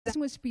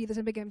Muspida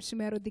zambega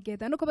mshima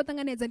Rodigeda no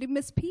kubatanganeza ndi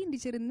mespindi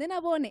chiri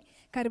nenabone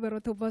karibe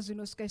rotoba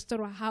zvino ska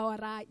historwa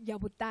hawara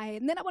yabutahe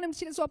nenabone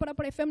mchini swapa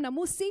na FM na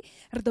musi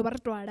ridoba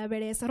ritoala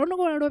belesa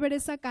ronogona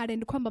lobelesa kale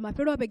ndikwamba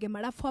mapelo abege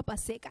malafu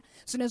apaseka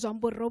zvine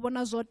zvamburi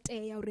robona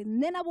zvoteya uri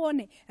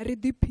nenabone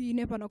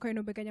ridipine pano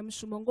kaino beganya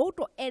mshumo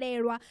ngouto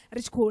elelwa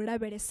richikola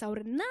belesa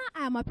uri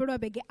na mapelo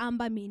abege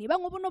amba mini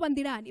bamwe bono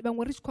bandirani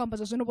bamwe richikwamba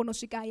zvino bono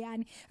swika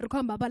yani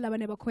rikwamba abala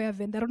bane bakoya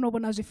venda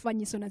ronobona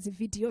zvifanyiso na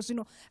zivideo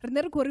zvino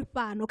rine rikori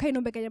pano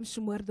kaino mbeka ya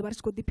mshumo rido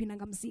barishiko dipina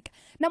nga muzika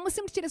na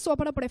musi mchire so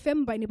pala pala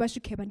FM baini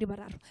bashukeba ndi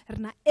bararo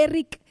rina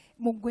Eric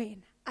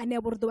Mugwena ane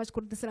abordo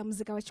bashikurdisira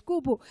muzika wa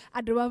chikubu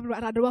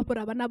adoba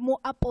pora bana mo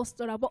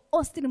apostola bo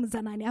Austin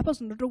mzanani apa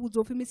zvindoto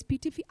kudzofi Miss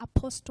PTV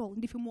apostle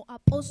ndifi mo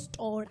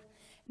apostola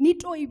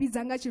nito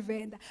ibizanga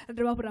chivenda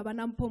adoba pora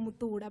bana mpo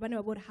mutura bane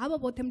babora haba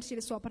bote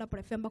mchire so pala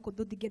pala FM bako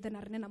Rodigeda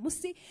na rina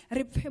musi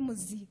ripfe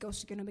muzika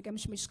ushikeno mbeka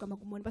mshimishika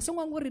makumoni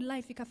basongwa ngori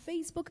live ika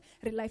Facebook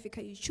live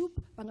ika YouTube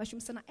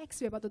bangashumisa na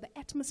X bebato the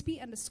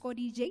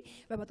atmosphere_DJ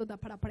bebato da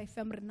pala pala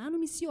FM renanu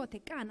misio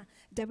tekana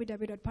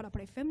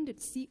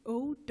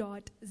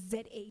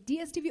www.parapalafm.co.za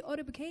DSTV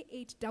audio bk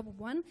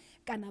 811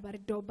 kana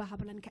baridoba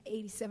habalan ka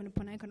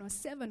 87.9 kana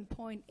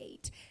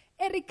 7.8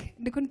 Eric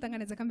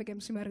ndikunitanganeza kambeka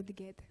mshima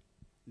Rodigeda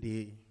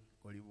ndi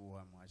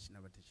kolibuwa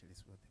mwachina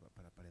batechilisi bote ba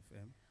Parapala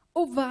FM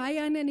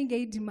uvaya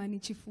ninge idimani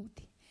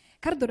chifuti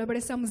karidora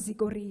belesa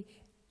muzika uri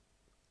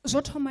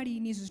zvothoma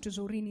lini zvithu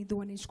zvorini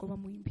ndiwane chikoba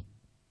muimbi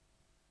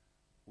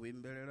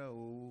uimbelela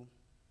u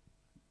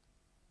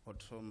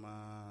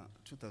othoma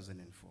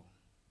 2004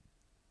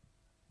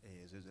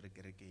 zvezwe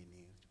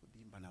rekerekeni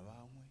uchikudimba na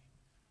vamwe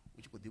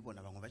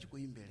uchikudibona vamwe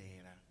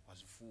vachikuimbelela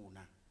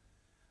wazifuna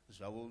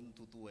zvavo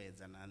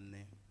mtutuwedza na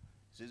nne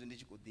zvezwe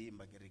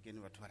ndichikudimba kerekeni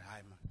vathu vari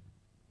hayi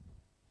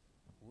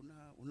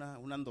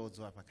una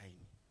ndodzo apa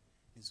kaini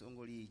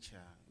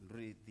nisongolicha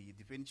ndiri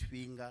dipeni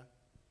chipinga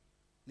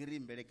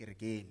nirimbele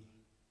kerekeni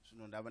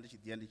zvino ndava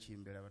ndichidiya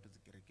ndichiimbela vathu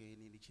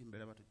dzikerekeni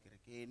ndichiimbela vathu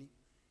dzikerekeni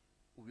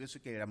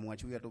uvyoswikelela mumwe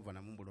achiuya tobva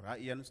namumbolo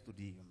iyani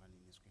studio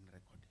manini screen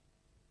record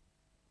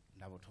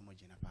ndavo thomo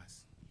jena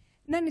pasi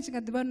nani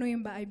chingadiva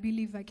noimba I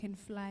believe I can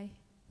fly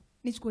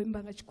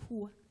nichikoimba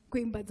ngachikuwa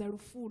kuimba dza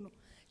lufuno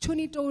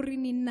chonito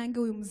urini nange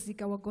uyu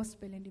muzika wa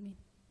gospel ndimini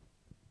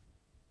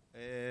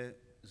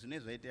zvine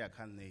zvaite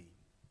akhanei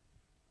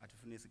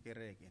atifunisi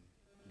kereke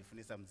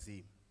ndifunisa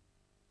mzimu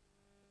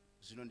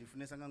zvino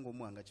ndifunisa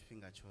ngangomuhanga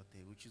chipinga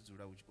chote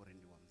uchidzula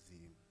uchikorendiwa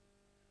mzimu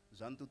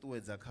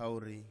zvantutuwedza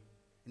kauri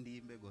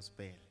ndiimbe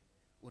gospel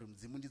uri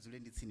mzimu ndidzule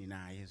nditsini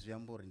naye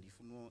zviyambori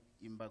ndifuno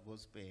imba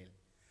gospel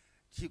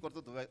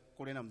chikotodova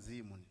kolena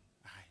mzimu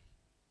hai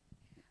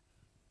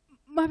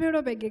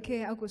mapelo bege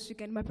ke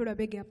akusvika ni mapelo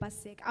bege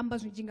apaseka amba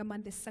zvinjinga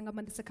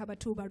mandesa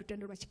kabatu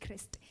barutendo rwa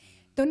chikriste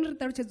doni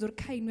ritaruchedzo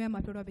rikaino ya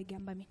mapelo bege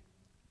amba mini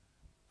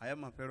aya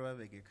mapelo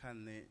abege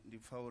kane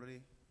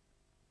ndipfauri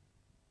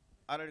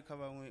arali kha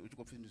vamwe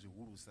uchikopfini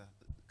zvihulusa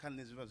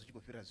kane zviva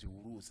zvichikofira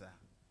zvihulusa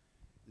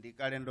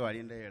ndikale ndo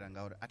alindaela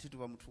ngauri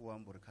atituva muthu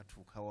wambo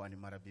rikathuka wani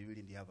mara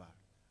bibili ndi yavala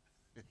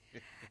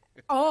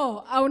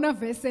auna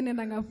verse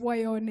nenda ngafuwa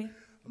yone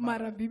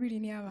mara bibili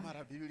ni yavala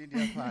mara bibili ndi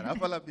yavala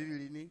apala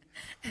bibili ni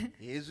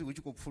hezwi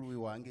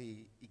uchikopfuluwa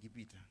wange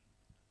ikipita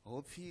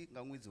hopfi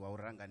nga mwedzi wa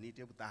uranga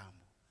niite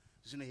butambo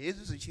zvino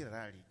hezwi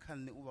zvichirali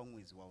kane uva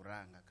mwedzi wa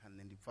uranga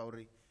kane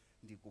ndipfauri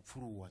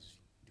ndikupfuluwa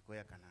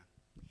ndikoya kana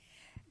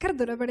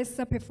karidora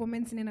belesa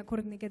performance nena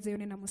korinikedzo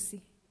yone na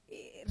musi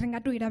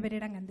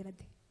ringatoiraverera nga ndira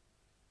de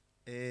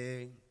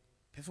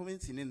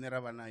performance ine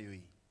nerava nayo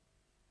iyi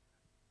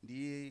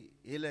ndi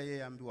hela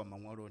yeyambiwa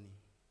mamwaloni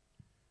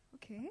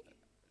okay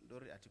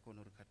ndori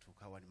atikono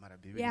rikathuka wani mara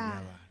bibili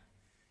yava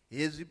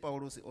hezwi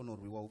paulosi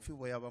onorwiwa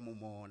upfivo yava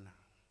mumona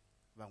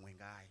vamwe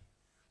ngai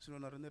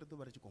zvino rone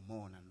ritova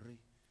richikomona ndori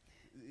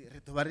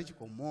ritova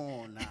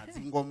richikomona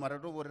dzingoma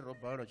ratovori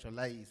robhauro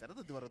cholaisa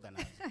ritodiva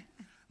rodanazo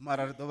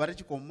mara ritova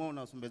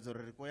richikomona usumbedzo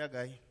ririkoya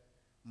gai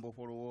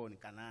mbofolowoni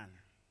kanana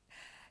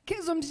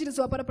kezo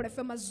mtichirizo wapara pala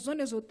FM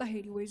zone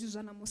zotaheliwe izvi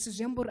zvana musi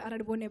zvembori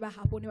arali vone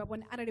vahapo ne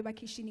vabone arali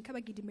vakishini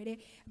kavagidimere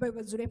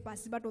vadzure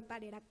pasi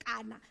vatotalela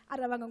kana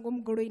arali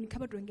vangangomugoloini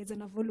kavatongedza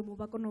na volume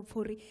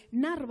vakonopfuri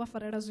nari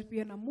vafarira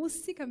zvipiyo na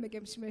musi kambeke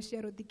mshimeshe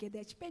ya Rodigeda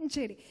ya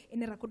chipenchere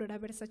ine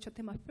rakudodaveresa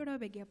chote mapelo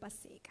avege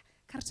yapaseka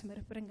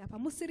karitumere ngapa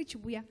musi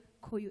richibuya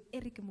koyu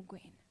Eric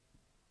Mugwena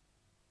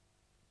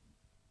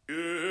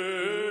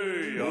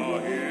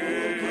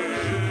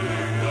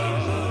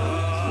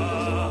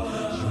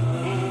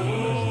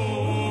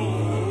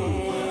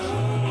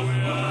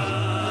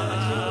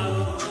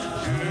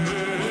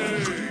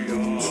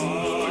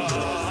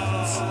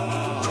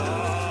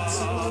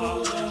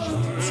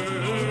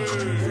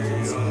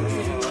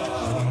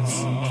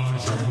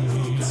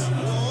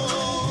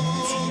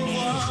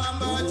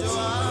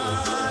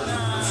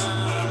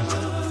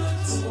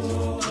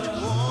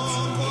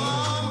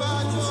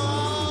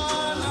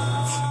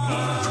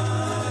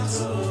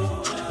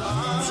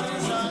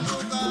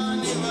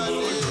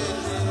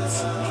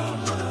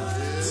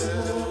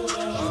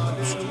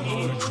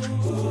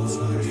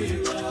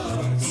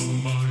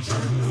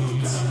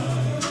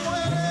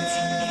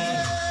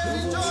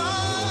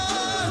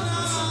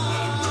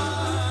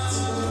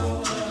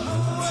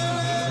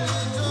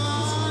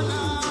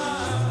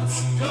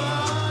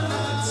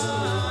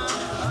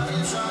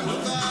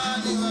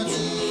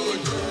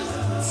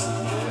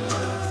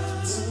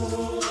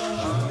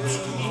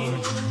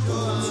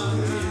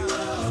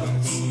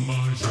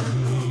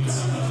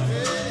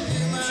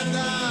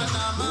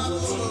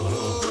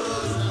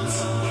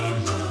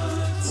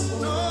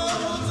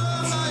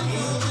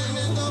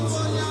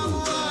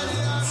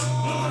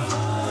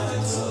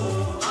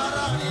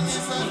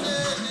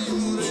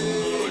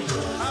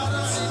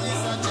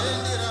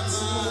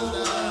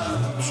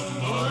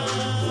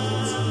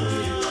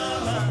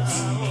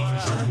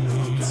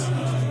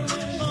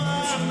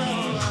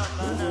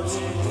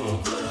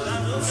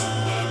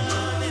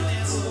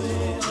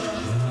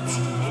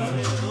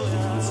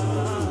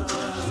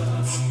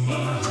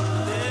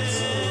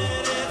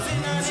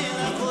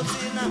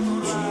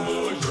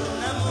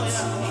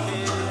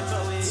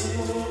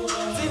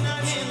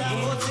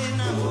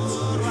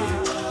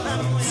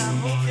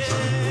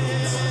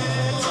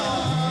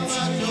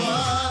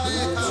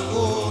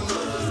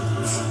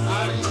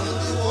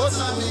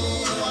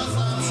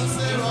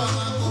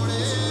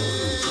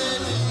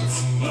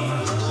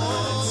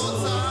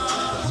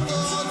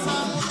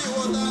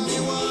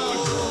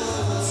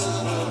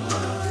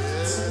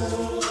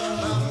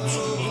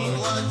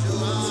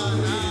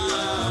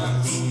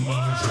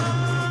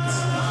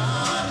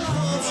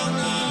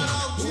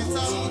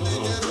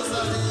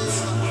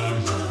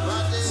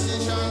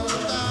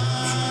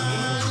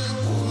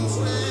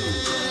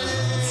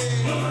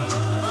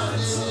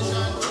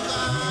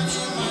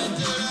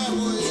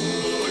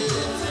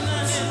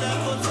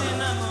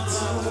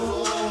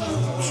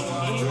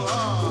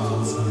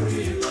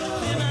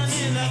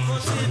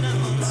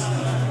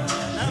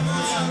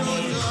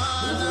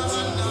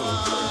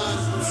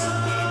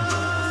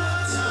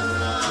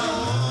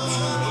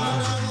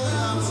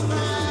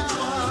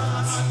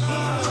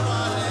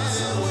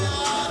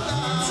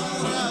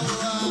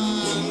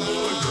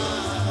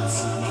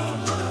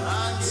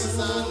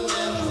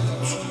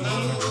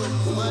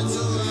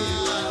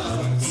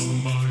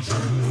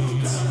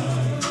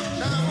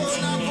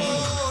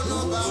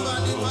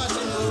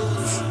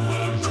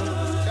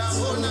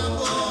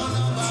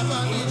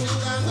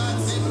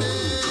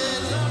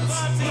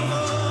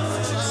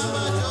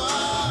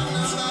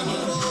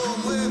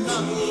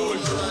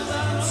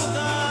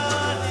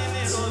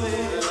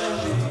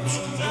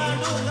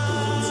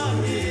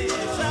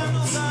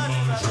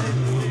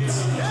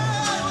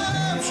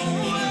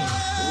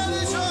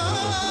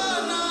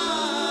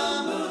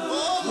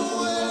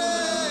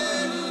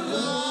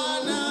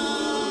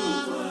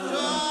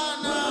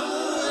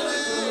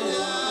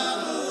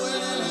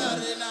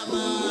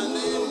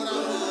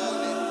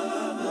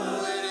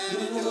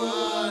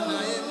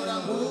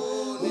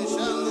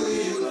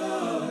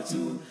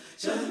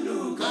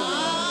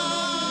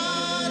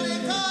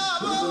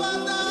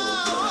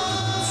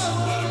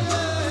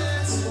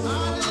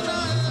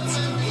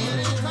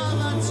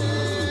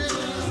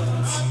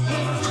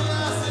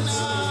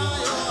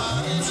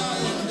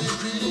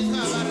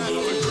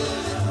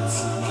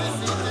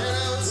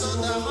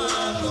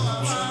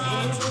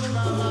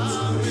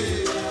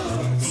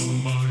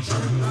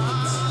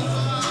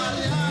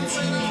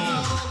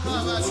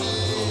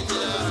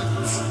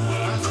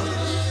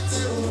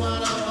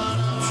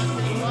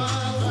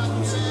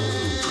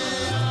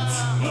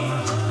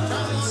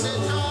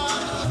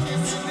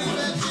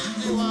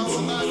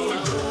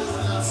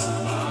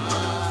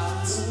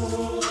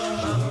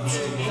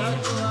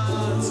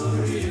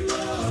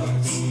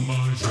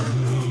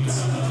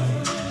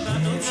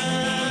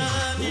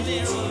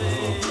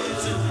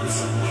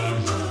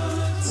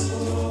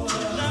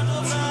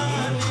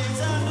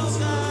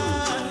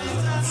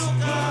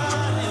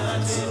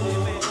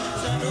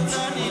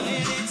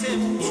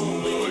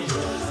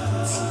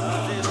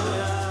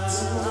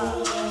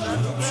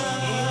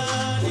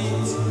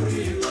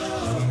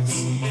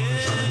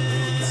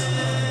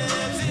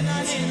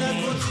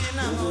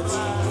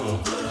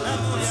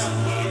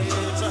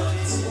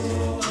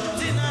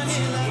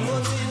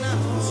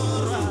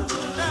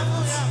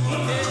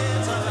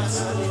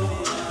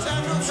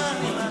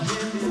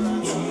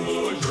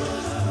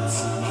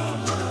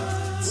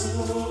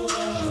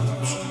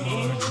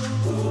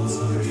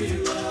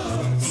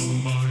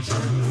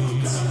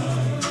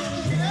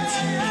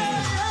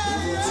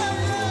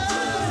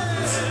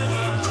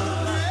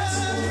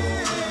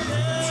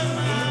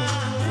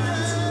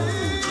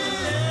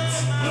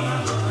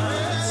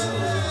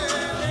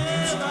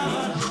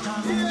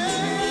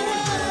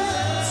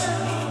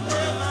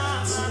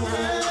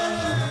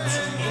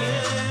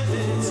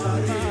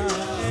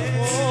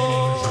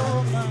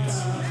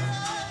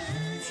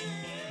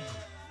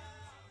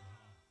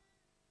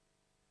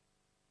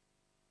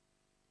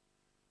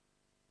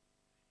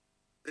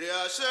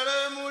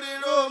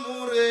Muriro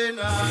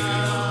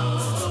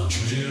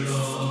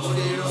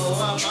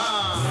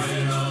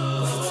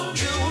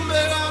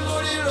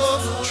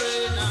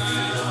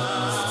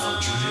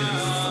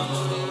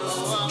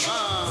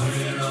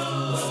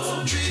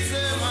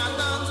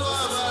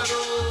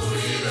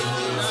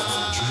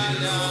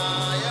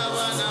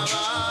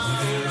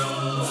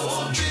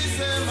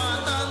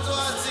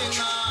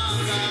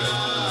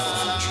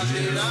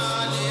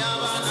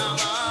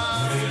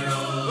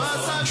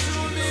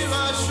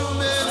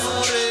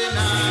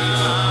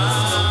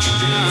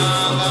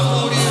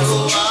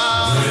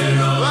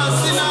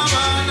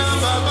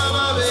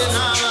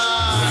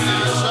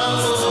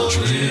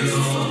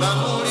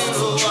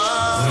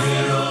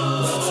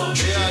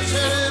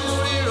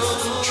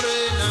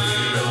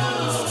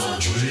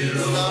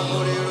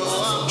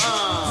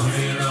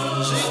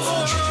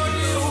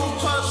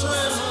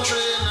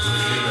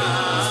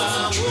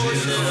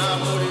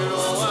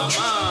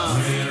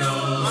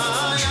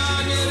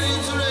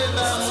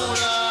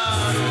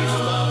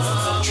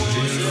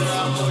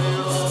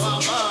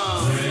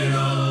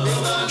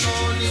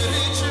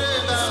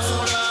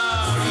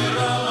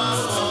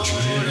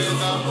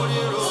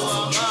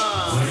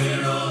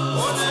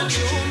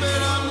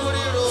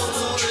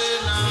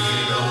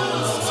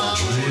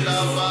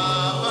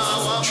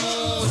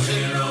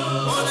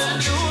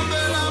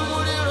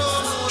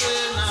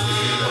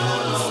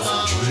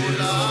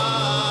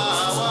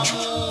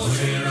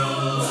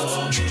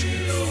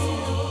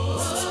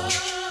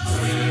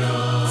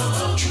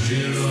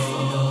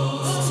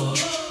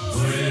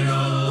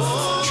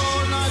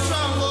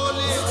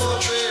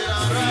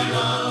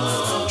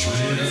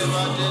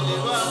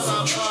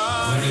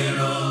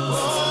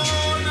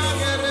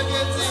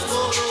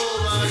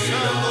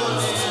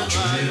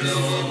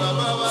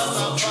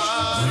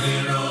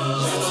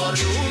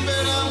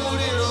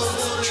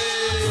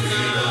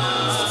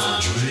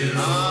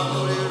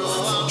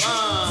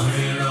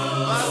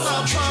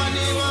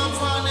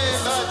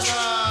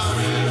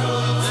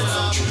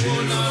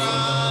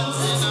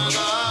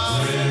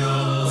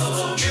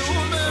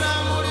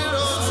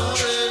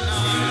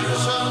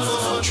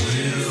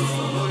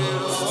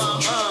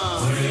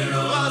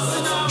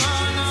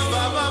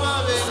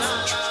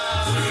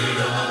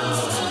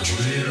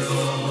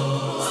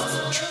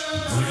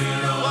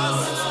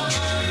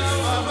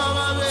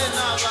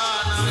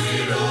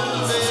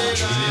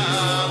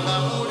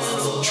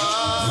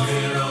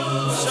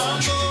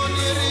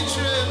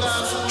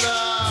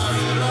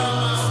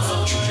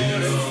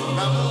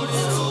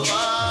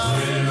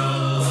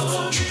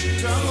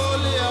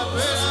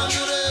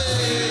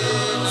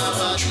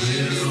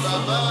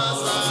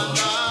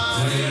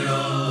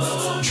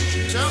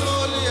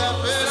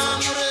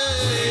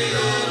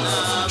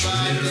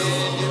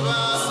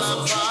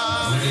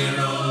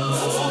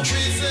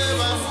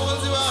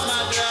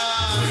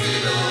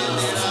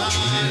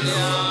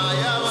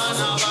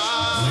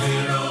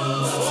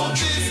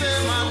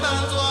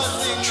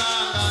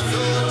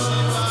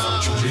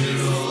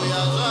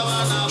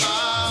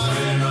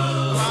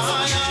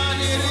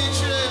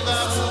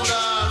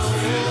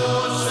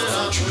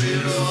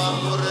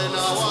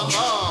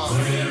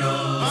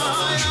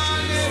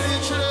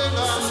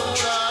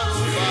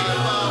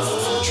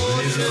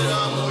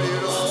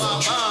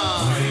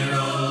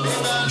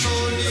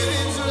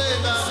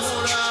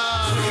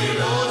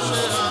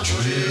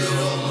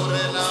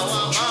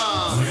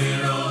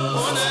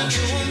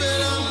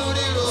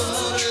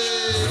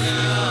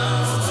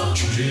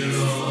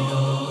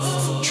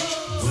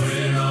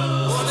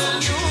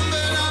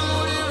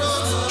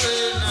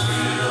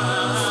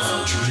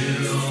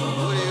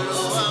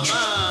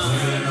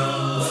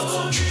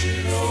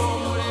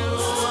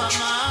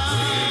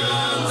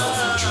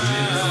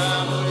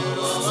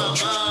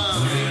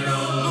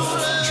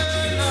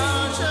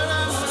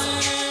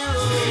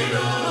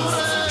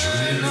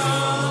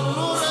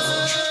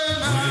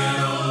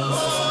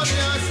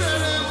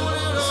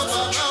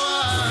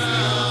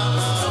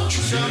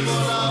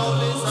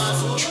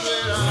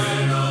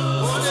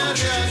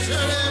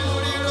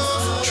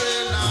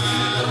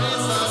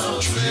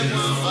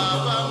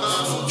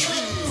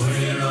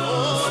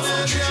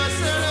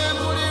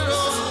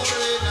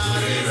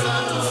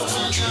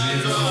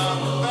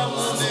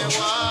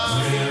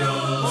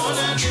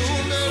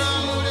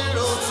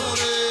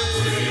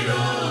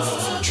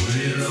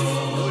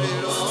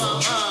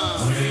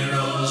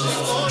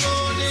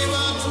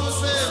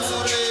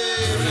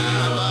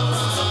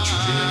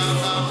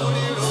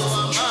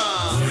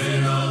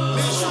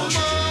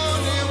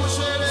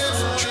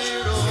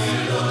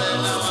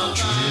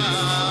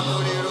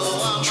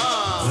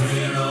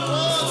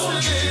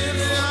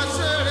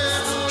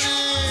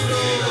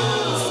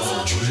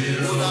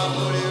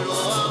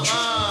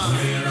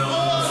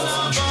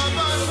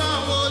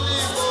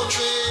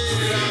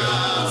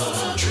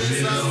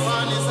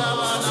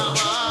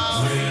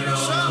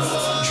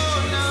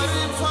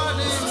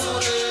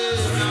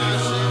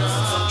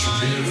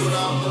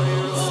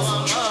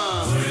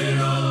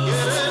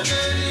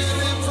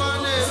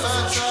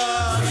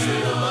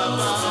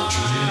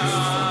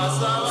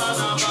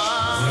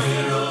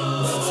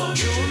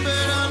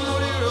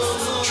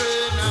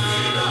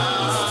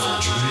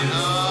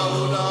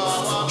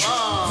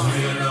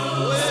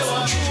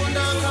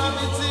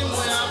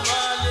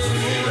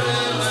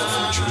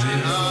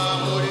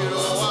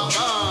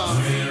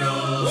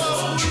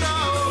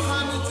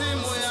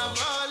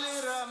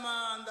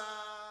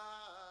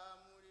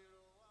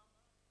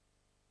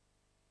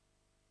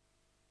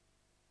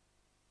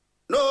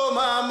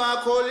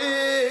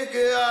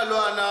makholike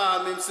alwa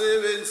nami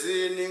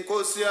emsebenzini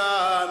inkosi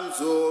yami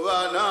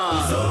zobana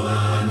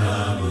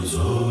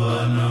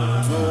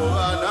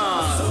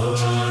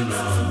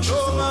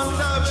noma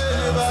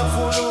mhlabeni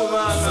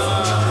bakhuluma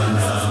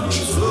ngami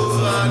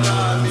zobana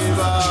mi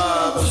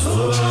baba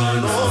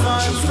noma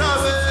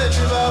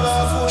mhlabeni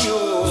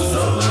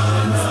babafunyula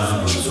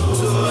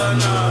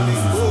zobana mi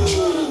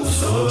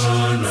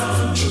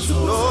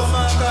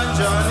noma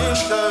kanjani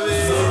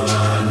emhlabeni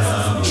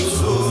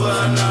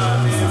zobana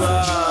mi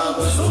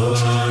baba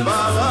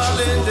baba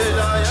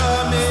lendela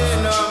yami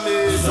nami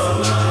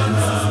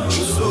zobana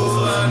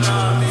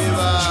mi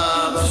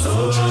baba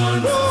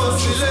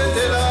Nkosi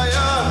lendela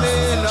yami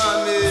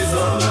nami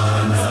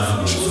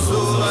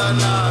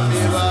zobana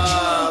mi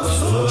baba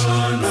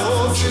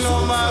Nkosi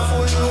noma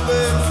funyube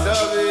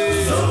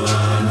emhlabeni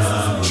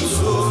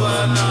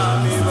zobana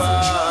mi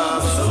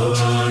baba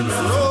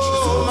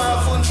noma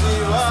funzi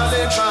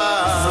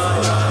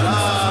walekhaya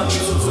nami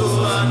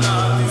zobana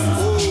mi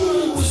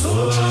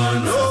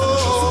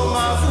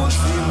noma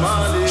funzi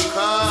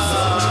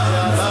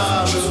malekhaya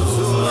nami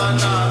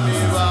zobana mi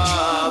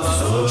baba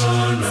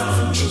zobana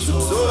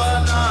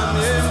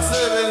mi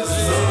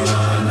emsebenzini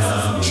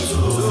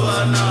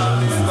zobana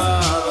mi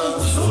baba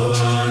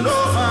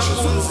noma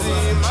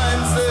kunzima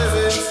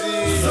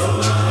emsebenzini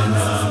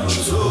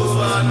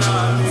zobana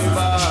mi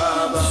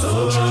baba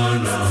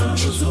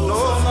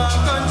noma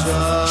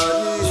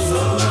kanjani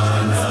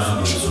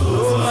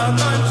noma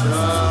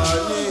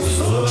kanjani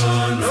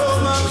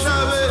noma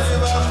mhlabeni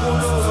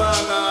bakhuluma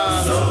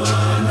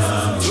ngami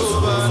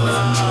zobana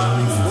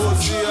mi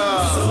nkosi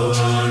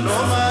yami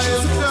noma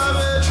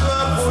emhlabeni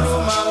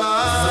bakhuluma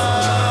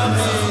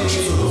ngami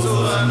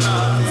zobana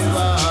mi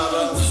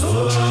baba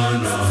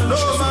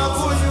noma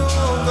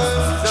kunyuka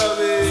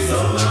emhlabeni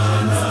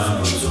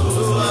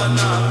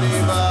zobana mi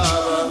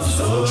baba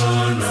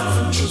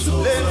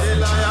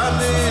lendlela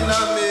yami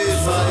nami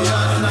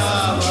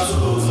sayanaba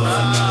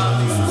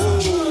nami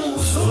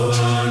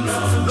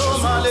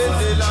noma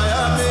lendlela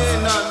yami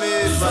nami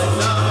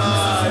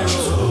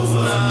sayabayo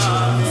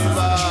nami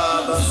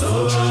baba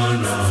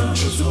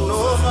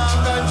noma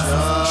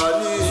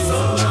kanjani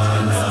noma kanjani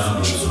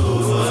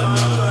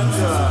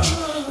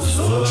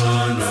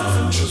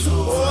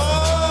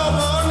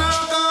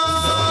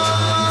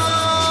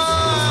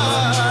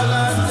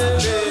bonakala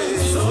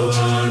endleleni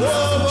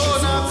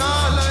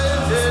bonakala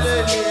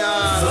endleleni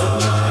yami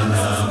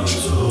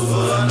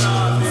zobana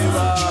mi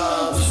baba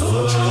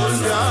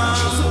Nkosi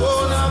yami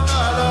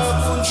bonakala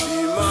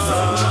kunzima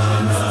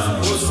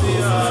Nkosi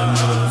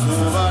yami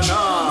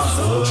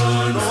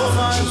zobana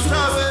noma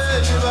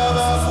emhlabeni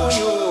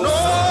babafunyula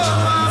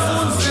noma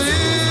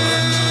kunzima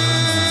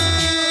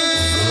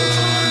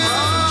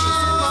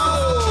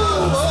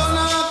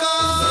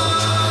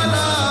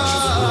bonakala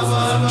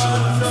baba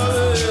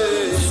emhlabeni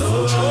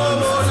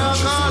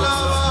bonakala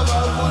baba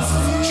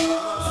kunzima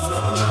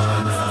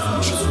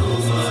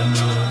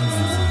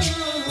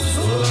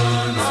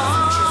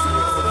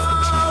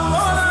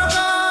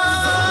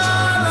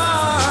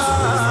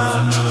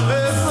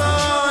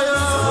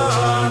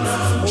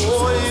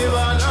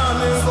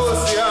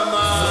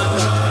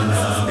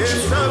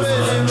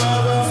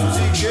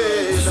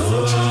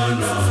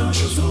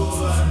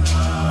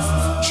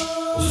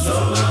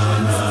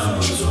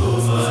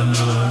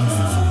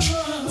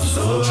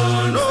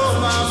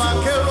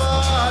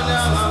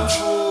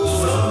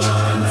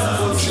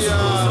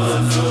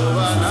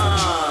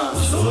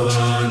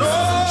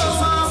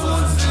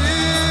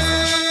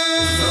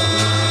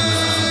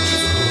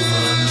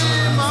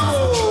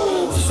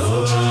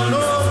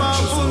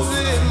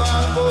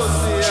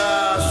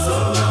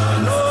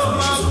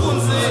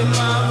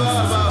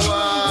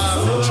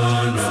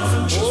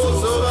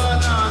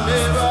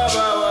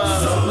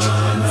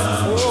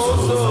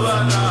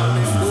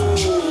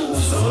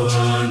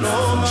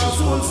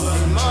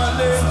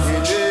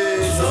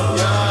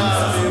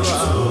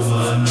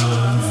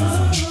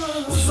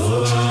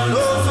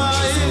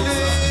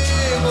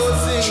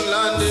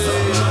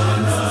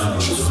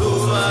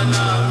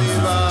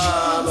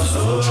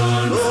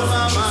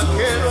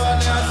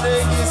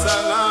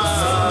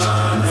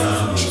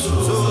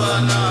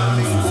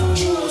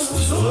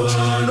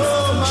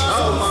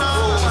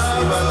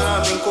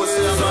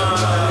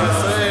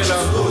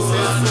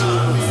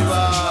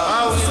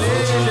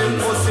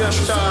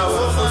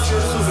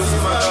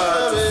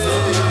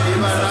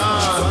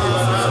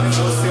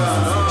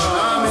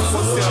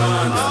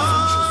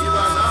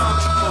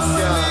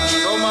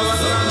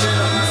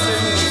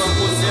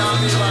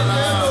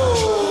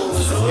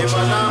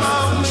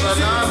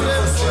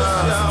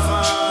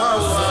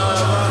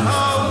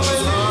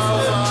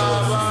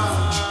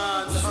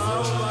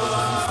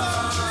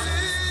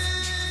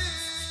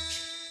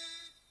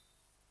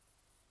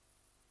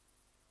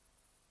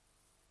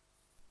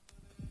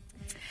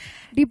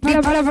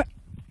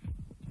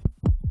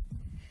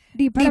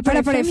Para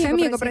FM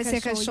yang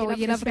berasal dari show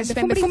yang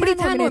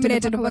Fumritano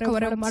emerge no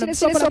bakawara mara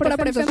sila para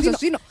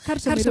FM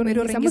Carso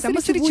Mero Rengi sama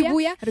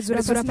Cibuya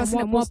Rezura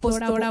Pasina Mo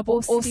Postora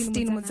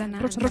Austin Mozana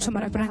Rocha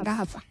Mara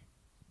Branga Hava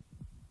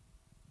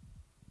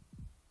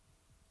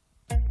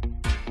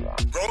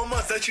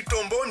Ngoma za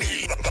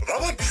chitomboni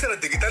vavabvisela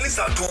digitali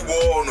satu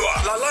ubonwa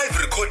la live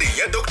recording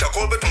ya Dr.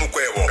 Colbert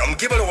Mukwebo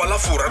kamkivalo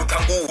walafura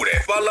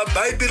rutangure vala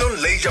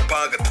Babylon Leisure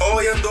Park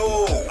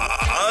Toyando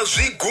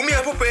azvigumi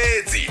apo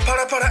pedzi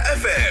Parapara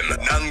FM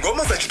na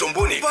ngoma za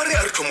chitomboni vari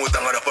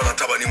aritomutangana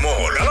paratabani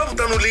mall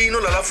alavutano lino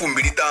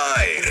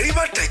lalafumbiritae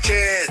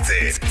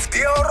rivatechedze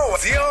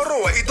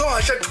ziyaorowa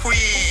itohasha twi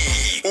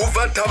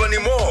ubva tabani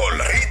mall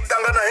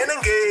ritangana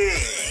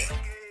henengei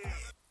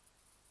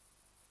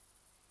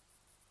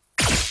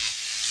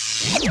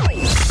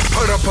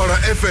Parapara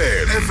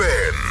FM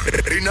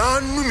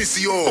rinanu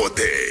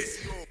misiyote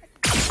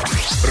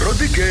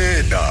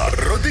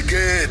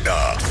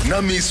Rodigeda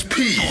na Miss P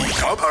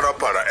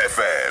Parapara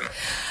FM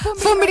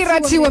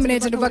Fumbirirachiwa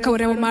mnete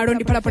vakaure maro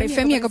ndi Parapara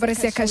FM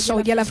yakaparesia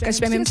kasho yala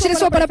fikashime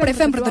mchiriso Parapara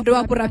FM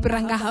protodoa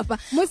kurapiranga hapa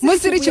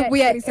musiri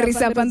chibuya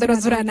risa pandoro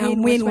zurana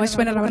mwenu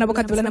washpana ravana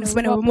bokadula na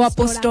msipane wa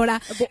apostola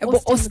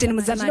ebo Austin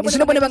mzanani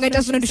shinobone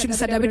bangaita suno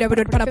ndishimisa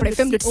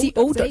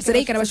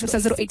www.paraparafm.co.za kana bashimisa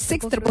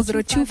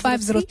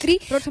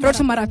 086002503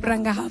 roto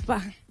marapiranga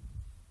hapa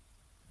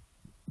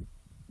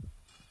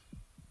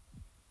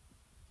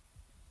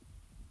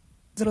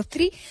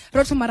 03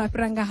 roto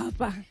marapiranga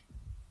hapa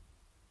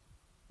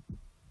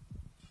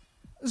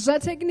zva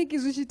tekniki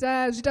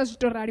zvichita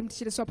zvitorari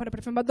mutichireswa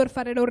Parapara FM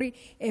badorifarira uri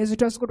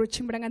zvitwa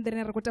zvikutochimbira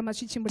ngandiri rakotama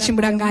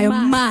zvichimbira ngayo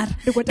mara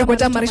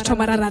rakotama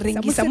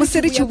richitomarararingisa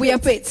musiri chibuya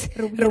pedzi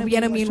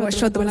robuya namuyeni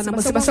washodhola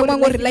namusibasa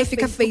mwangu uri live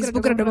ika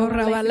Facebook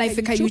radova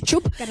live ika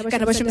YouTube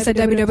kana vashimisa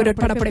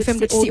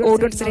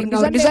www.paraparafm.co.za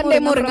ngauri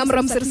ndizvandemo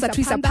ringamura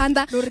musirisatwisa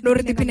panda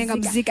noridipinenga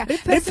muzika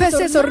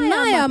ripfeseso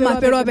rinaya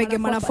mapero avenge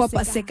malafu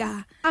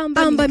apaseka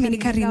amba mini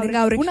karini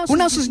ngauri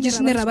unazvo zvinji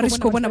zvine rava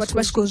richikobona vatu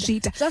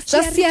vashikozviita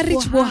zvasiya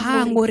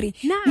richibohanga ngori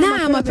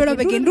na mapero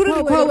bege nduri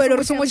kwawelo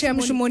rusomocha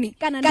mshumoni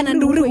kana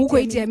nduri huko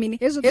iti yamini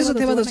ezo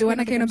tevazo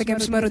ziwana kaino bege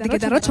mshumaro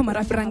Rodigeda roto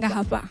marafiranga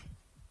hapa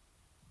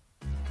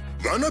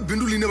vana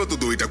bindu line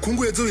vatodoita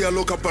khungwedzo ya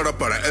loka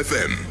Parapara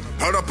FM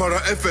Parapara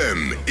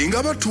FM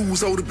ingava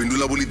thusa uri bindu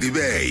lavo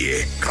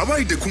lidiveye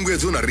khavaite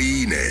khungwedzo na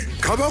rine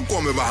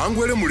khavakwame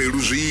vahangwele mulelu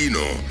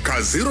zvino ka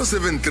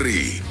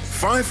 073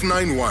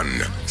 591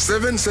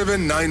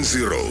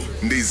 7790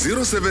 ndi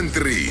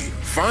 073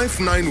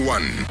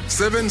 591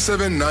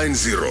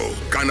 7790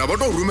 kana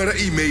vatorumela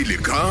email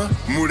ka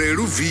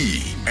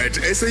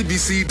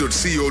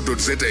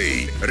mulelu@sabc.co.za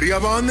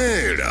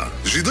riavanela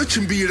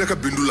zvidochimbira ka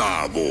bindu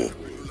lavo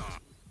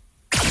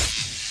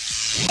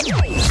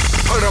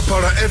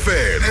Parapara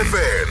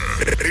FM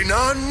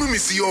rinanu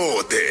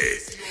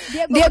misiyote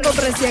Diego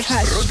Brazia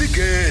Cash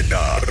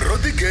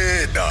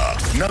Rodigeda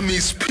na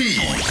Miss P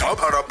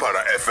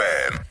Parapara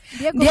FM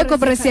Diego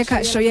Brazia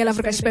Cash yela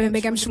vrikashipeme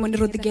bega mshumoni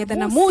Rodigeda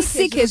na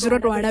musiki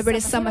ezuro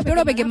adabere sama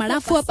pero bege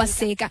malafu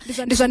apaseka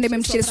ndizvande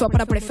memshiriswa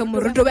Parapara FM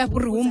rodo ya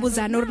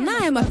kurihumbuza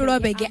nornaya mapero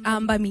bege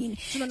amba mini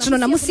zvino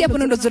namusi yapo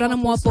ndodzorana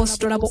mu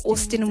apostola bo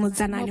Austin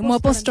mudzanani mu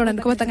apostola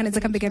ndikovatanganedza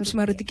kambega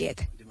mshumoni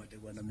Rodigeda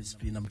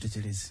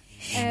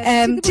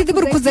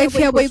chitiburi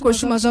kudzaifu yabo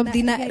ikoshuma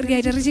zvabdina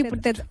riaita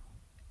richiputedza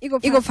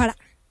igofara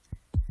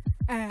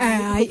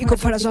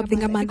igofara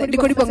zvabdinga manda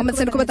ndikoribonga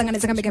matsani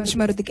ndikovatanganedza kambega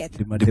mshumoni Rodigeda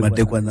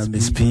ndimadekwa na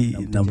Miss P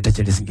na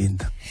mutechelesi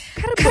nginda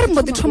kari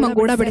mbodithoma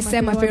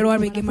ngoulavelesa mapero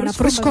avenge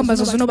malafu richikomba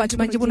zvo zvino vatu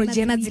vanji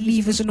vonojena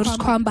dzilive zvino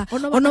richikomba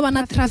onova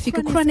na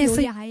traffic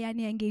kuranese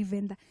yahayani yange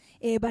ivenda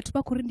vatu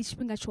vakuri ndi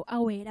chipinga cho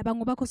awela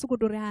vamwe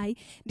vakosokotori hai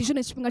ndicho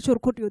nechipinga cho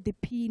rikoto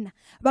yodhipina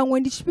vamwe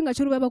ndi chipinga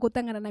cho riva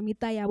vakotangana na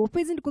mita yavo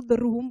pedzi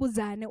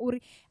ndikudorihumbudzane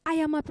uri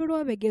aya mapero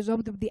avenge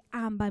zvavudhivudhi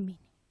amba mini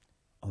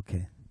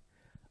okay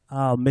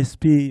Miss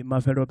P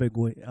mafero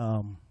avenge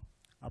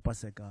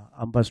apaseka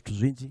amba zvithu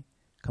zvinji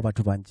kha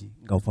vatu vanji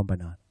nga ufamba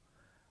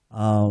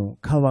nalo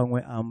kha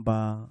vamwe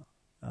amba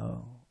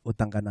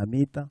utangana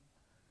mita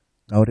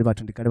ngauri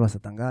vatu ndikale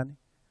vasatangane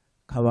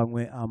kha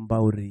vamwe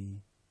amba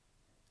uri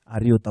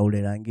ariyo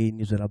taulela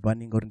ngeni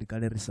zverabani ngauri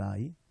ndikale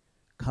risai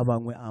kha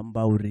vamwe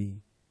amba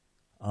uri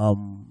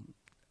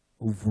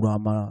uvulwa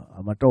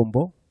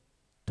amatombo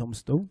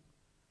tombstone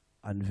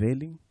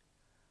unveiling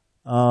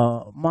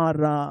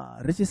mara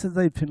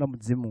richisedza ipfila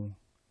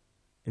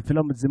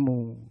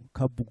mudzimu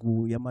kha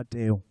bhuku ya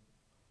Mateo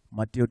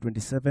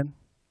 27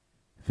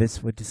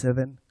 verse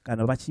 47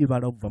 kana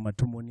vachivala kubva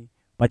matomoni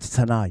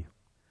vachitsanayo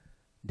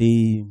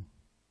ndi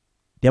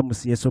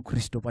musi Yesu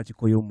Kristo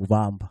pachikoyo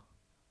muvamba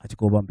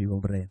achikovambiwa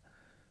murena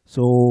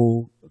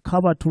so kha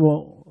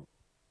vatu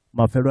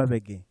mafelo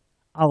avege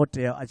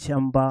aotea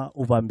achiamba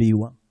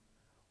uvambiwa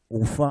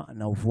ufa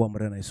na uvuwa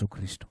murena Yesu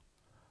Kristo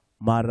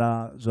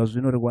mara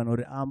zvazvino rikwana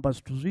uri amba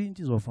zvithu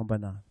zvinji zvofamba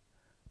nana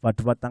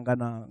vatu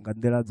vatangana nga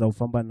ndela dza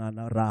ufamba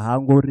nana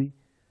rahangori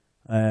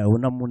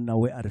huna munna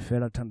we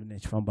arifela thando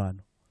nechifambano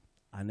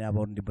ane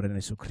ava uri ndi murena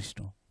Yesu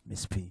Kristo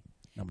Miss P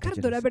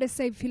karidora bere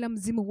sai film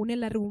zimu hune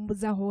la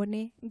rihumbudza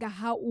hone nga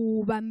ha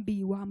u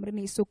vambiwa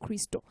murena Yesu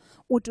Kristo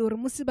uti uri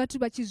musi vatu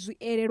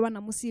vachizvielelwa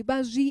na musi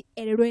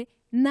vazvielelwe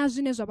na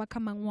zvine zvava kha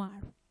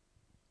manwalo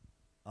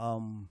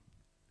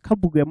kha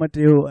bhuku ya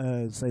Mateo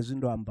saizvi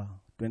ndo amba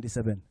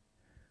 27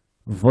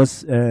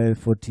 verse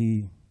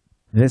 45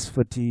 verse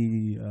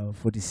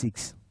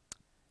 46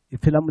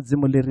 iphela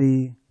mudzimu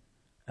leri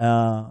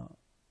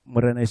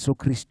murena Yesu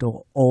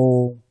Kristo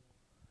o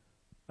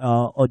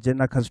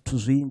dzhena kha zwithu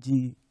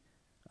zwinzhi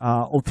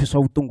o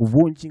pfiswa vhuṱungu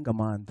vhunzhi nga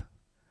maanḓa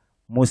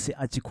musi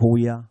a tshi khou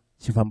ya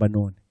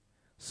tshifhambanoni.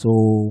 So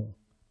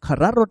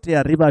khararo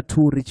tea ri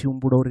vhathu ri tshi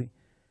humbula uri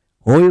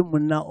hoyu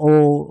munna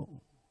o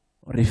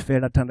ri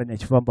fela thandani ya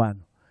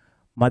tshifhambano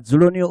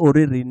madzuloni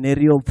uri rine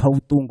ri yo pfa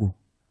vhuṱungu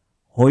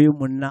hoyu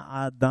munna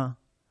a ḓa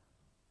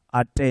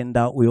a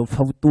tenda uyo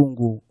pfa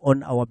vhuṱungu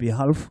on our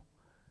behalf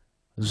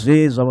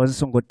zwe zwa vha zwi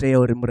songo tea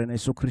uri murena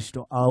Yesu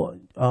Kristo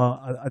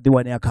a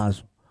ḓiwane a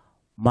khazwo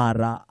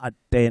mara a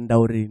tenda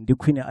uri ndi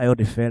khwine a yo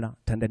ri fela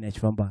thandani ya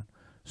tshifhambano.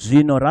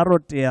 Zwino raro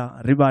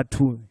tea ri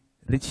vhathu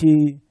ri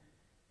tshi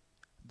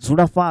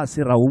dzula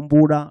fasi ra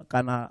humbula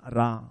kana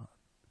ra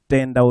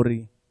tenda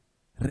uri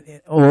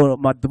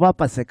maḓuvha a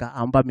Paseka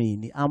amba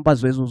mini amba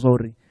zwezwo zwa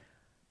uri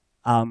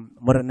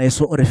murena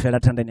Yesu o ri fela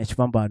thandani ya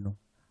tshifhambano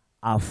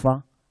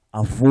afa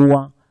a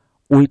vuwa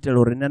u itela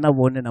uri nne na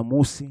vhone na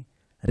musi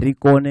ri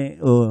kone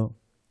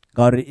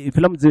ngauri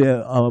iphela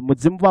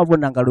mudzimu vha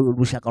vhona nga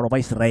lushaka lwa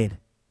Vhaisraele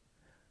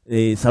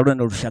sa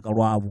lwene lushaka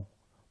lwavho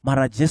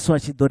mara Jesu a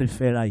tshi ḓo ri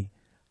fela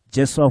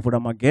Jesu a vula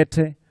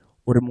magethe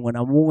uri muṅwe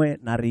na muṅwe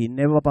na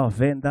rine vha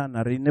Vhavenḓa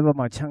na rine vha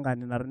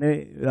Matshangani na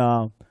rine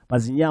vha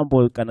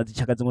dzinyambo kana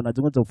dzitshaka dziṅwe na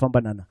dziṅwe dzo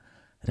fhambanana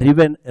ri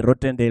vhe ro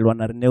tendelwa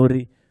na rine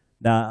uri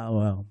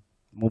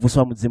muvhuso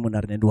wa mudzimu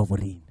na rine ndi wa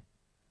vhorine.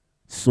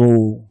 So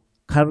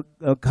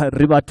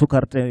ri vhathu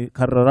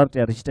kha ra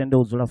tea ri tshi tende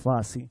u dzula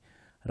fasi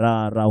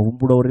ra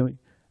humbula uri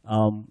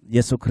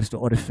Yesu Kristo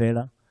o ri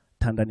fela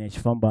thandani ya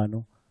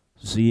tshifhambano.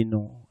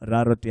 Zwino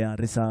raro tea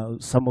ri sa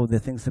some of the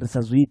things ri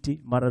sa zwi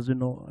iti mara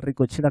zwino ri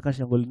khou tshila kha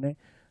shango line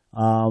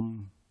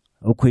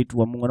hu khou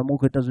itiwa muṅwe na muṅwe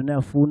khou ita zwine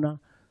a funa.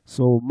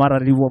 So mara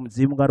livhuwa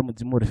mudzimu ngauri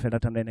mudzimu ri fela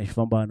thandani ya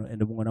tshifhambano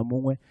ende muṅwe na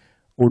muṅwe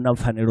u na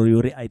pfanelo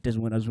yori a ite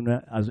zwiṅwe na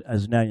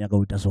zwine a nyaga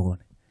u ita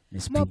zwone.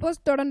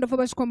 Muapostola ndo pfa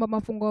vha tshi khou amba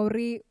mafhungo a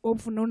uri o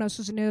funa hu na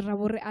zwithu zwine ra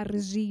vha uri a ri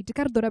zwi iti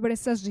kha ri ḓo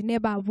lavhelesa zwine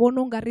vha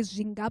vhona u nga ri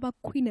zwi nga vha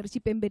khwine ri tshi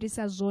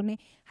pembelisa zwone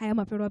haya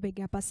mafhelo a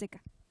vhege a Paseka.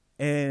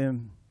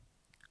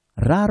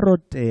 Raro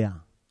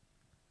tea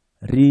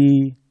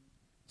ri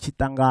tshi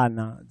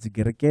ṱangana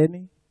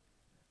dzikerekeni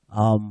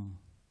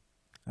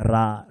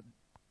ra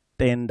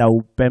tenda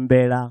u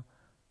pembela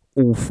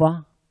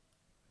ufa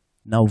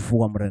na u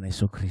vuwa murena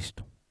Yesu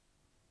Kristo.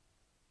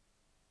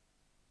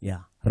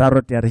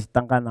 Raro tea ri tshi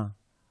ṱangana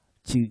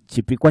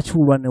tshipikwa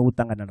tshihulwane u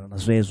ṱanganana na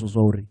zwezwo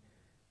zwa uri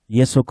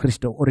Yesu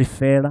Kristo o ri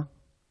fela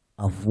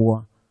a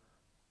vuwa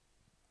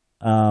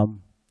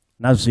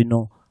na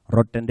zwino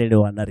ro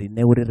tendelewa na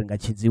rine uri ri nga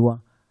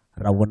tshidziwa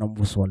ra vhona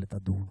muvhuso wa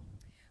ḽiṱaḓulu.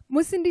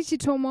 Musi ndi tshi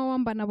thoma u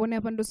amba na vhone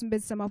hafha ndo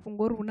sumbedzisa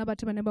mafhungo uri hu na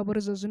vhathu vhane vha vha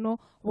uri zwino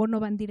vho no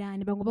vha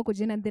nḓilani vhaṅwe vha khou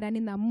dzhena nḓilani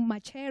na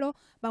matshelo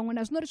vhaṅwe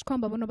na zwino ri tshi khou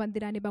amba vho no vha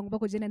nḓilani vhaṅwe vha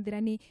khou dzhena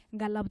nḓilani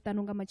nga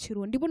ḽavhuṱanu nga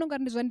matsheloni. Ndi vhona u nga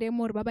ri ndi zwa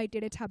ndeme uri vha vha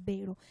itele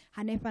thabelo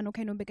hanefhano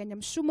kha ino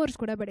mbekanyamushumo ri tshi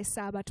khou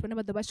lavhelesa vhathu vhane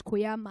vha ḓo vha tshi khou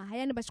ya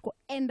mahayani vha tshi khou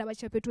enda vha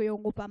tshi ya fhethu yo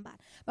nga u fhambana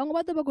vhaṅwe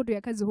vha ḓo vha khou tou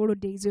ya kha dzi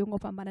holidays yo nga u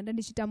fhambana nda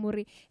ndi tshi tama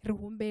uri ri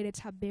humbele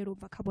thabelo u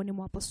bva kha vhone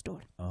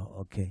muapostola.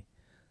 Okay.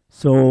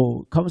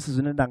 So kha musi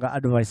zwine nda nga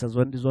advise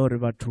zwone ndi zwa uri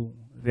vhathu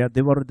ri a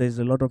ḓivha uri there is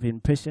a lot of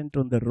impatient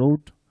on the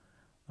road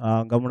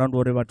nga mulandu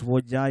uri vhathu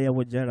vho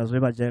dzhayela zwe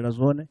vha dzhayela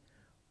zwone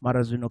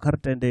mara zwino kha ri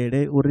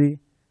tendele uri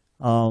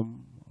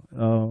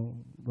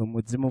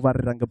mudzimu vha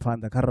ri range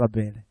phanḓa kha ri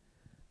rabele.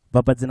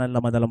 Baba dzinani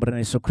ḽa maḓa ḽa murena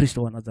Yesu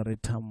Kristo wa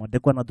Nazaretha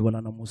madekwana ḓuvha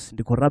ḽa ṋamusi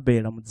ndi khou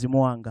rabela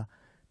mudzimu wanga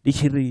ndi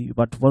tshi ri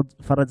vhathu vha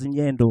fara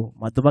dzinyendo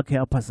maḓuvha kha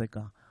ya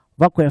Paseka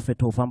vha khou ya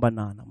fhethu ho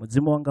fhambanana.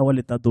 Mudzimu wanga wa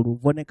ḽiṱaḓulu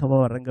vhone kha vha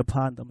vha renge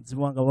phanḓa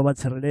mudzimu wanga vha vha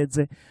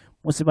tsireledze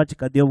musi vha tshi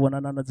kha ḓi yo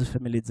vhonana na dzi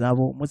family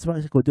dzavho musi vha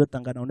tshi khou ḓi yo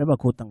ṱangana hune vha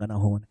khou ṱangana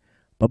hone.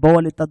 Baba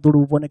wa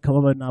ḽiṱaḓulu vhone kha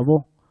vha vhe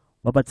navho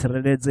vha vha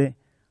tsireledze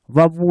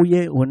vha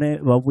vhuye hune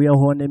vha vhuya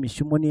hone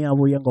mishumoni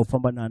yavho ya nga u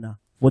fhambanana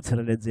vho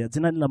tsireledzea.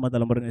 Dzinani ḽa maḓa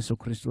ḽa murena Yesu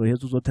Kristo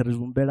hezwo zwoṱhe ri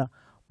zwihumbela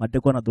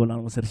madekwana ḓuvha ḽa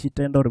ṋamusi ri tshi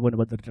tenda uri vhone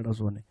vha ḓo ri itela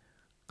zwone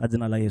nga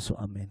dzina ḽa Yesu,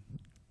 amen.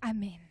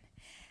 Amen.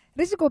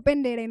 Ri tshi khou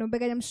pendela ino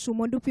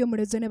mbekanyamushumo ndi ufhio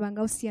mulaedza une vha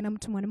nga u sia na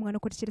muthu muṅwe na muṅwe ano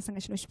khou thetshelesa nga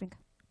tshino tshifhinga?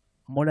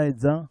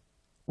 Mulaedza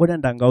une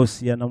nda nga u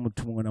sia na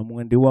muthu muṅwe na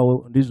muṅwe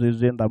ndi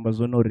zwezwi nda amba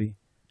zwone uri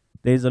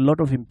there is a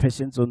lot of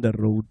impatience on the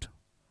road.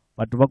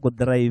 Vhathu vha khou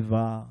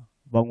ḓiraiva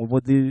vhaṅwe vho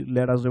ḓi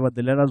ḽela zwe vha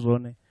ḓi ḽela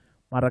zwone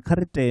mara kha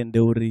ri tende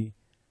uri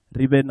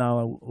ri vhe na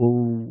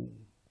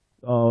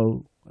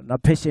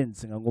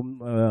patience nga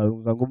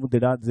ngomu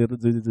nḓila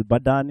dzi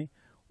badani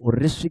uri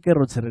ri swike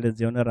ro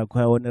tsireledzea hone ra khou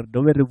ya hone ri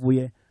dovhe ri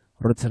vhuye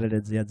ro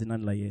tsireledzea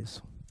dzinani ḽa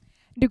Yesu.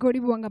 Ndi khou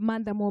livhuwa nga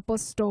maanḓa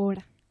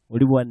muapostola. U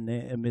livhuwa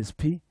nne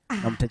MSP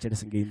na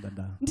muthetshelesi ngei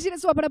Mbandana. Ndi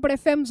tshilesi wa Parapara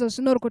FM zwa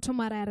zwino ri khou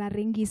thoma ra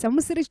rengisa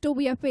musi ri tshi tou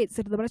vhuya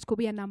fhedzi ri ḓo vha ri tshi khou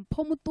vhuya na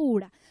Mpho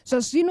Muṱula. Zwa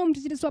zwino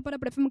muthetshelesi wa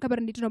Parapara FM kha vha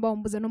ri ndi tino vha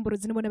humbudza nomboro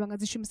dzine vhone vha nga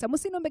dzi shumisa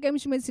musi ino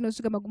mbekanyamushumo i no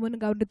swika magumoni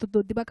ngauri ndi ṱoḓa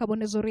u ḓivha kha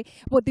vhone zwo ri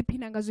vho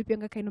ḓiphina nga zwifhio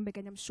nga kha ino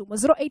mbekanyamushumo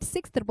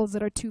 086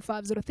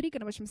 0002503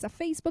 kana vha shumisa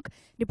Facebook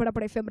ndi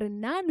Parapara FM ri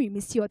nanu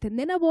imisi yoṱhe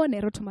nṋe na vhone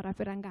ro thoma ra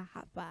fhira nga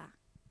hafha.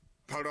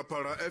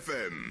 Phalaphala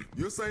FM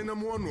yo saina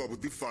muano wa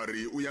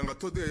vhuḓifari u ya nga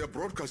ṱhoḓea ya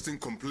Broadcasting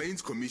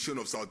Complaints Commission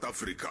of South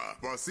Africa.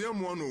 Fhasi ya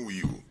muano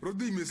uyu ro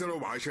ḓiimisela u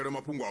vhashela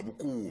mafhungo a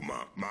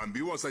vhukuma,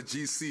 maambiwa sa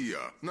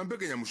GCA na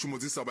mbekanyamushumo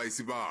dzi sa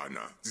vhaisi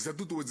vhana, dzi sa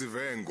ṱuṱuwedzi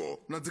vengo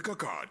na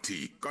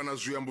dzikhakhathi kana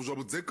zwiambo zwa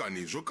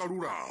vhudzekani zwo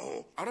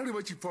kalulaho. Arali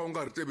vha tshi pfa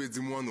unga ri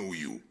tevhedzi muano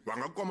uyu, vha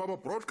nga kwama vha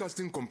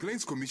Broadcasting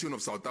Complaints Commission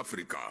of South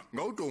Africa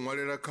nga u tou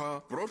ṅwalela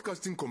kha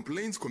Broadcasting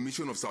Complaints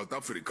Commission of South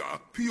Africa,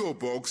 PO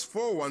Box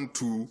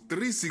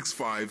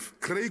 412365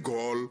 Craig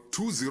Hall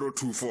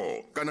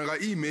 2024 kana ga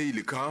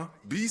email ka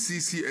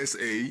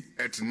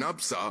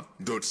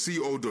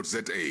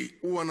bccsa@napsa.co.za.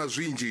 U wana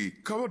zwinzhi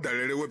kha vha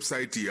dalele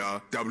website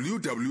ya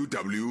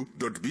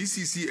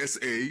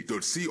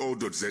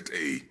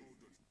www.bccsa.co.za.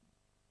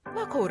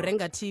 Vha khou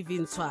renga TV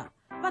ntswa,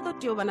 vha ḓo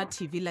tea u vha na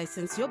TV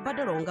license yo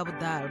badelaho nga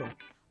vhuḓalo.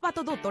 Vha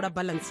ṱoḓa u ṱola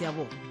balance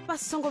yavho, vha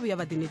songo vhuya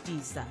vha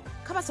ḓinetisa.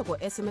 Kha vha soko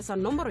SMS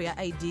nomboro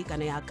ya ID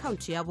kana ya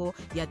account yavho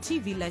ya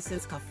TV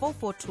license kha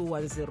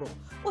 44210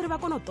 uri vha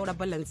kone u ṱola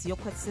balance yo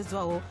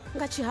khwaṱhisedzwaho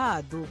nga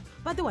tshihaḓu.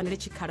 Vha ḓi wanele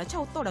tshikhala tsha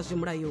u ṱola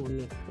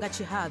zwimulayoni nga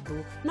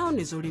tshihaḓu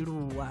nahone zwo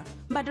leluwa.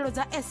 Mbadelo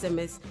dza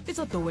SMS ndi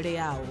dzo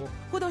ḓoweleaho,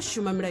 hu ḓo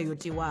shuma milayo yo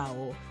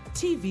tiwaho.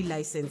 TV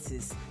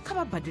licenses kha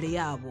vha badele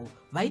yavho,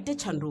 vha ite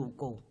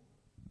tshanduko.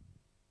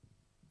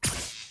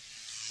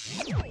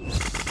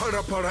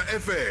 Phalaphala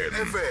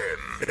FM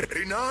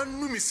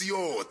rinanu misi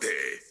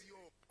yote.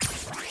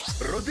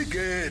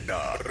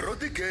 Rodigeda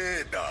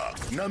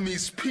na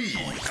Miss P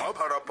kha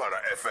Phalaphala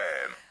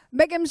FM.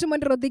 Mbekanyamushumo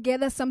ndi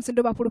Rodigeda Samson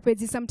ndo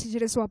vhafulufhedzisa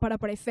mthetshelesi wa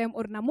Phalaphala FM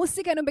uri na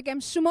musika ino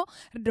mbekanyamushumo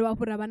ri dovha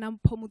hafhu ra vha na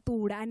Mpho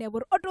Muṱula ane avha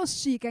uri o tou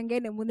swika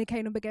ngene muṋe kha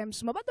ino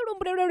mbekanyamushumo. Vha ḓo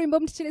lumbulela luimbo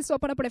mthetshelesi wa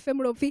Phalaphala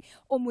FM lwo pfhi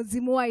O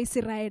Mudzimu wa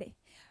Israele.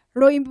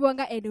 Ro imbiwa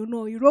nga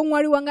enoyu, ro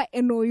ṅwaliwa nga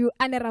enoyu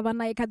ane ra vha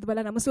naye kha ḓuvha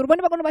ḽa ṋamusi uri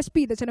vhone vha kone u vha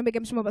tshipiḓa tsha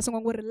mbekanyamushumo vha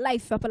songo ngori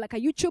live hafhaḽa kha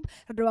YouTube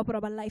ri dovha hafhu ra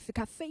vha live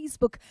kha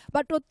Facebook.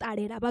 Vha tou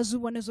ṱalela vha zwi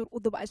vhone zwo uri u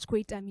ḓo vha a tshi khou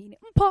ita mini.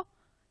 Mpho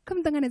kha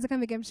muṱanganedza kha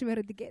mbekanyamushumo ya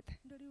Rodigeda.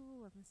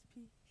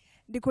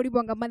 Ndi khou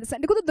livhuwa nga maanḓesa.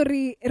 Ndi khou ṱoḓa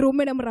uri ri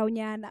humele murahu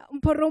nyana.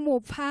 Mpho ro mu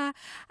pfha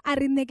a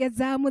ri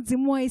ṋekedza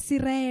Mudzimu wa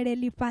Israele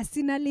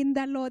ḽifhasi na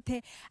ḽinnḓa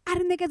ḽoṱhe. A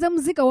ri ṋekedza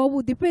muzika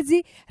wavhuḓi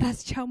fhedzi ra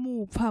si tsha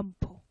mu pfha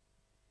Mpho.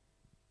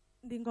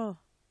 Ndi ngoho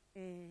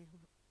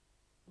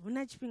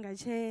huna tshifhinga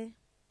tshe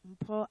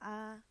Mpho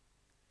a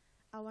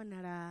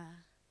wanala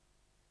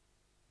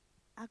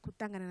a khou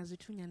ṱangana na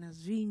zwithu nyana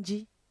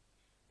zwinzhi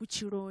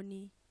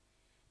vhutshiloni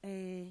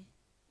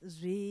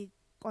zwi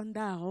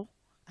konḓaho,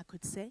 I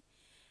could say,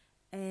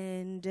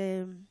 and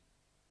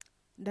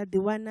nda ḓi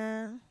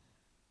wana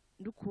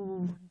ndi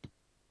khou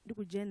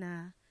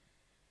dzhena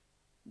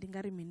ndi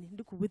nga ri mini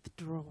ndi khou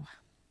withdraw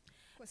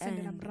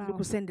ndi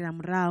khou sendela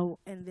murahu,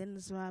 and then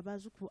zwa vha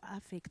zwi khou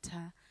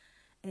affecta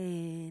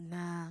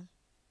na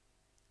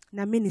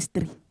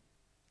ministry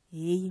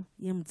heyi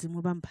ye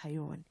Mudzimu vha mpha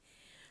yone.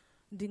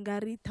 Ndi nga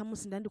ri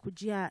ṱhamusi nda ndi khou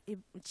dzhia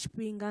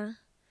tshifhinga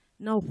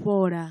na u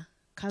fhola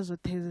kha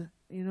zwoṱhe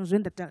zwe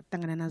nda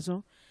ṱangana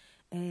nazwo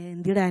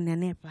nḓilani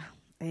hanefha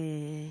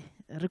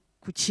ri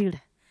khou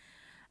tshila,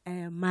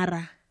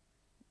 mara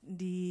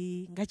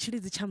ndi nga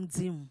tshilidzi tsha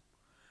Mudzimu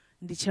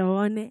ndi tshe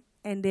hone,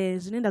 ende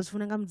zwine nda zwi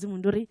funa nga Mudzimu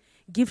ndi uri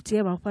gift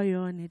ye vha fha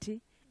yone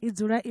i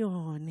dzula i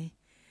hone,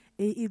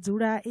 i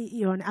dzula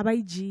i hone, a vha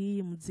i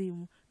dzhii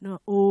Mudzimu no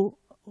hu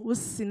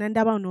sina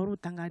ndavha na uri u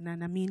ṱangana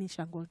na mini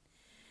shangoni.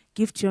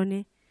 Gift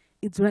yone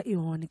i dzula i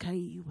hone kha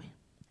iwe.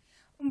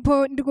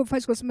 Mpho ndi khou pfha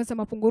tshi khou sumbedza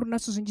mafhungo uri na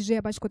zwithu zwinzhi zwe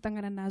ya vha a tshi khou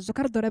ṱangana nazwo.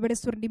 Kha ri ḓo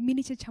lavhelesa uri ndi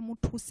mini tshe tsha mu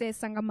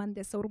thusesa nga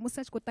maanḓesa uri musi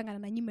a tshi khou ṱangana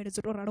na nyimele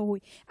dzo tou raloho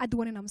a ḓi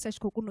wane na musi a tshi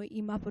khou kona u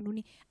ima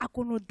hafhanoni a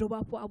kone u dovha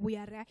hafhu a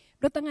vhuya ri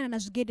ndo ṱangana na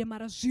zwigede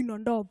mara zwino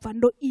ndo bva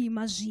ndo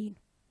ima zwino.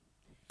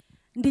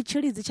 Ndi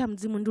tshilidzi tsha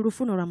Mudzimu, ndi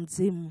lufuno lwa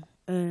Mudzimu.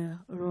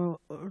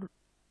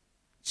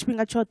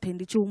 Tshifhinga tshoṱhe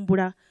ndi tshi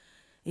humbula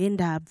he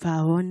nda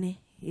bva hone,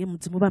 he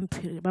Mudzimu vha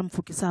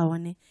mpfukisa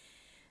hone,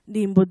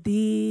 ndi mbo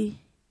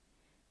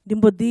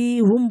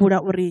ḓi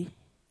humbula uri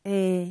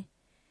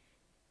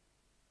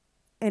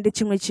ende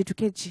tshiṅwe tshithu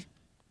ketshi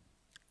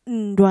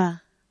nndwa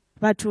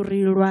vhathu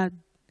ri lwa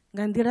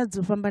nga nḓila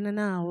dzo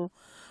fhambananaho,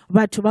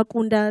 vhathu vha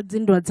kunda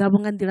dzinndwa dzavho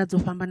nga nḓila dzo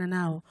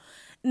fhambananaho.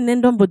 Nṋe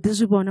ndo mbo ḓi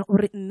zwi vhona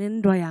uri nṋe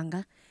nndwa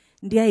yanga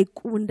ndi a i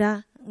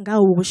kunda nga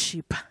u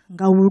worshipa,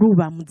 nga u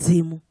luvha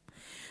Mudzimu.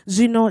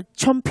 Zwino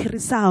tsho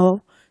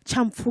mphirisaho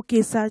tsha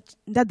mpfukisa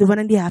nda ḓi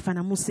vhona ndi hafa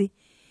na musi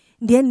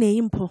ndi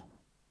eneyi Mpho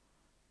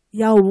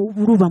ya u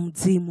luvha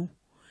Mudzimu,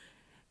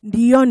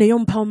 ndi yone yo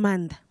mpha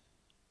maanḓa,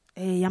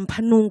 ya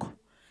mpha nungo,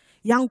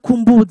 ya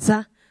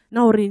nkhumbudza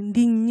na uri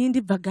ndi nnyi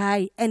ndi bva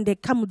gai ende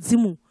kha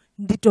Mudzimu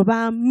ndi tou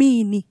vha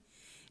mini.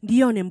 Ndi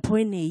yone Mpho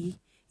eneyi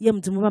ye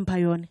Mudzimu vha mpha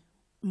yone,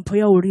 Mpho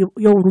ya u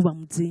luvha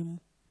Mudzimu.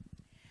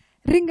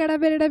 Ri nga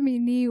lavhelela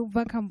mini u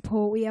bva kha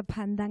Mpho u ya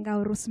phanḓa nga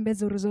uri u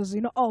sumbedza uri zwo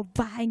zwino o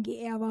bva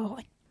hangei a vha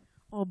hone?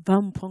 O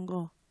bva Mpho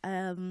ngoho.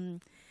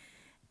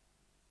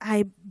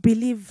 I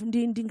believe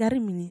ndi nga ri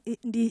mini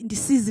ndi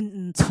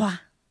season ntswa,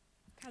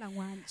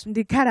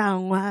 ndi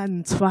khalaṅwaha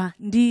ntswa,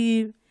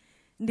 ndi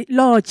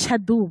lotsha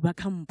ḓuvha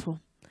kha Mpho.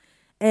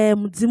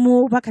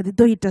 mudzimu vha kha ḓi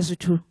ḓo ita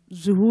zwithu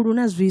zwihulu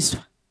na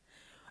zwiswa.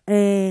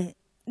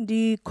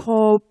 Ndi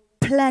khou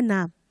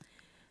plana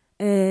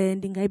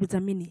ndi nga i vhidza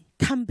mini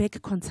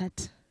comeback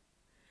concert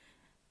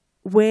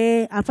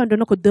where hafha ndo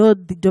no khou ḓo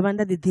ḓi dovha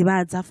nda ḓi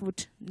ḓivhadza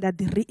futhi nda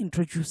ḓi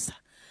reintroducer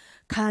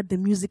kha the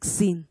music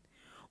scene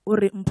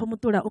uri Mpho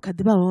Mutula u kha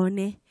ḓi vha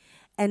hone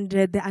and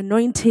the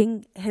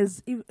anointing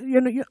has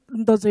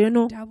ndodzo yo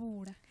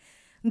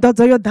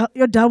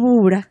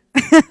davula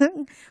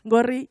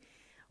ngori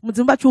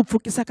mudzimu vha tshi u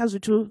pfukisa kha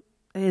zwithu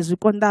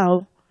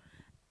zwikonḓaho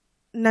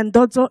na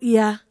ndodzo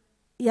ya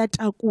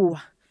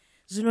takuwa.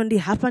 Zwino ndi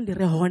hafha ndi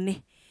re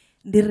hone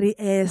ndi ri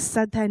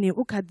Sathane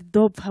u kha ḓi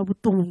ḓo pfa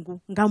vhuṱungu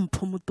nga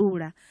Mpho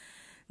Mutula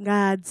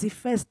nga dzi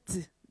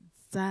first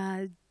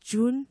dza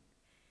June.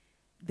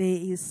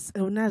 There is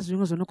huna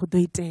zwiṅwe zwo no khou ḓo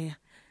itea.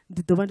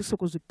 Ndi ḓo vha ndi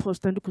sokou zwi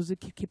posta ndi khou zwi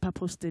keepa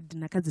posted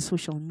na kha dzi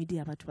social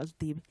media vhathu vha zwi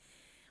ḓivhe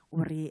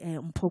uri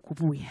Mpho khou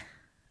vhuya.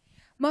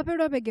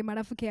 Mafhelo a vhege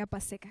malapfu khe ya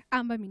Paseka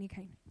amba mini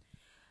kha ini?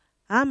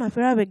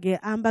 Mafhelo a vhege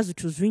amba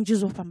zwithu zwinzhi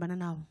zwo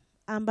fhambananaho.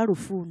 Amba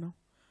lufuno.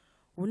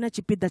 Huna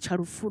tshipiḓa tsha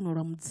lufuno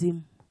lwa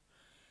mudzimu.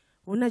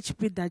 Huna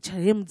tshipiḓa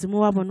tsha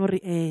mudzimu wa vhona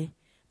uri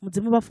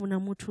mudzimu vha funa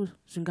muthu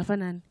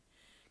zwingafanani.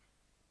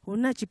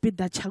 Huna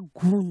tshipiḓa tsha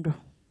gundo.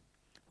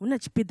 Huna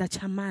tshipiḓa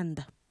tsha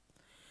maanḓa.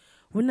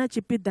 Huna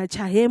tshipiḓa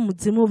tsha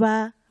mudzimu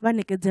vha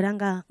nekedzela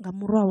nga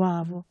murwa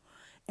wavho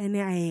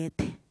ene a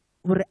yeṱhe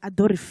uri a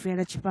ḓo ri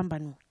fela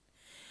tshifhambanoni.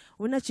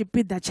 Huna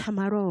tshipiḓa tsha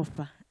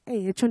malofha.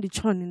 Hetsho ndi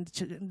tshone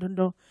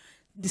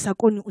ndi sa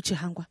koni u tshi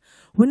hangwa.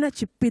 Huna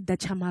tshipiḓa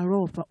tsha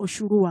malofha o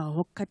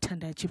shuluwaho kha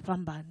thanda ya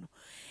tshifhambano.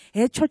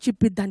 Hetsho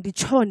tshipiḓa ndi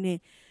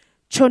tshone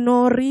tsho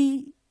no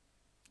ri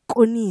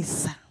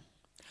konisa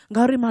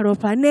ngauri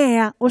malofha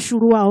anea o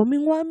shuluwaho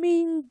miṅwaha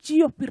minzhi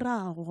yo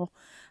fhiraho.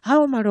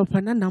 Hawo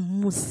malofha na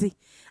ṋamusi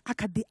a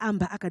kha ḓi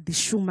amba a kha ḓi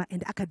shuma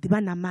and a kha ḓi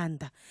vha na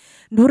maanḓa.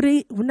 Ndi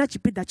uri huna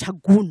tshipiḓa tsha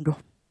gundo.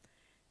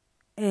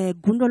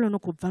 Gundo ḽo no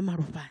khou bva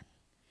malofhani.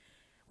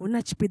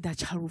 Huna tshipiḓa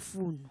tsha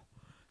lufuno.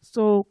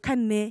 So kha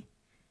nṋe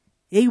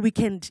heyi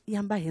weekend i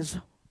amba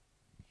hezwo.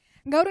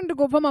 Ngauri ndi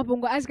khou bva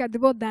mafhungo a tshi kha ḓi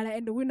vha o ḓala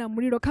and hu na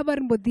mulilo kha vha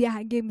ri mbo ḓi ya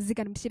hangei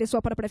muzika ndi tshilesi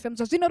wa Phalaphala FM.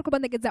 Zwa zwino ri khou vha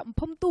ṋekedza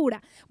Mpho Mutula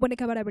vhone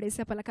kha vha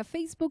lavhelese hafhaḽa kha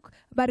Facebook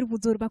vha ri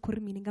vhudza uri vha khou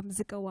ri mini nga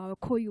muzika wawe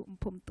khoyu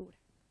Mpho Mutula.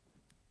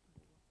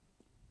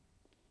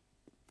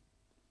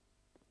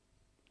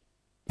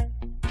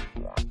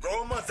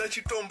 Ngoma za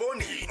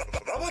chitomboni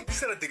vava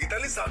disela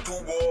digitali sathu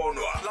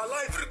ubonwa la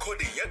live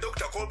recording ya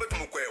Dr. Colbert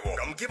Mukwebo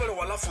kamgibelo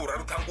wa lafura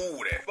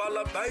ruthangule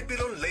vala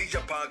Babylon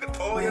Leisure Park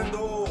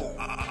Thoyando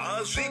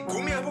azwi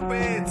gumi hapo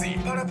petsi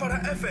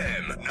Phalaphala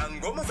FM na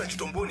ngoma za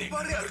chitomboni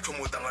vari ari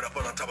chomutangana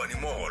pala Thabani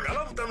Mall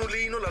ala vutano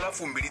lino la la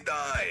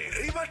fumbilitae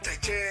riva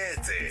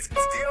techetse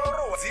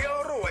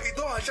ziyaorowa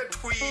ido hasha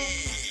twi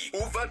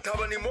uva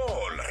Thabani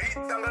Mall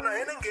ritangana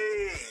henenge.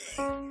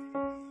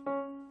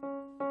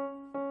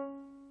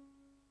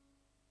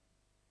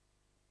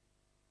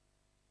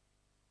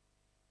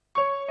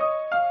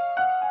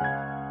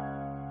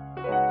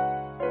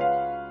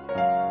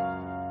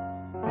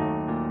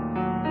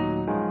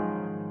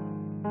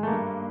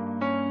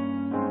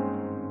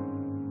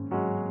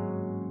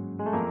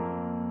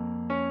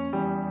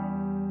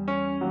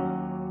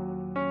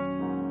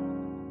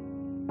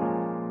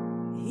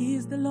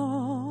 He's the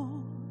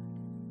Lord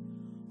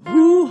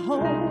who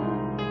holds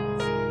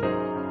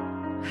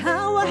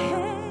our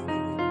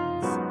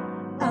hands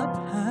up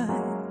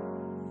high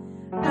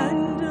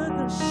under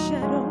the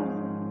shadow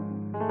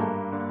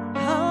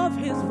of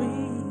his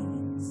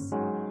wings.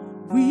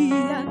 We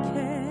are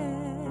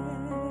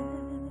kept.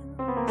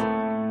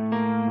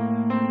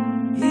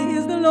 He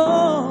is the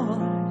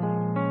Lord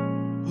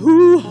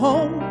who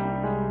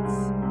holds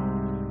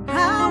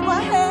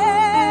our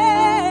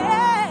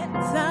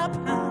hands up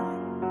high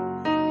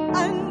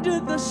under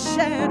the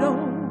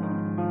shadow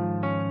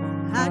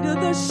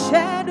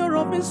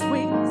of his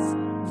wings.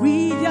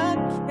 We are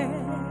kept.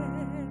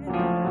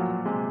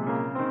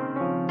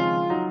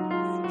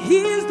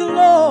 He's the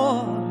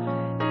Lord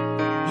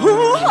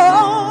who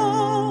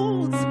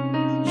holds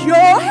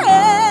your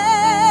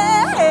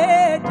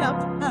head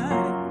up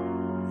high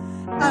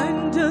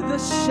under the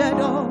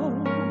shadow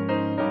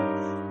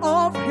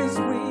of his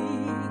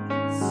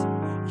wings.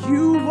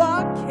 You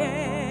are kept.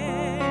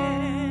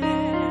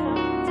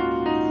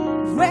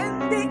 When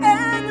the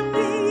enemy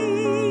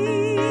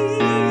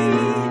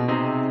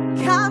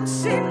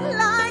comes in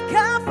like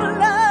a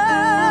flood,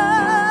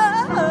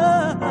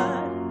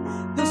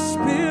 the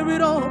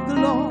Spirit of the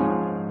Lord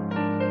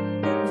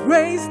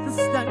raise the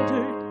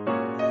standard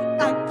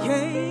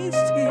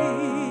against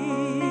him.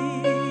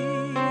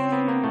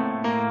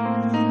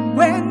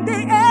 When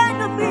the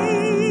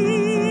enemy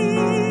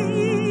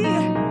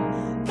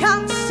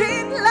comes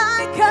in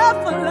like a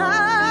flood,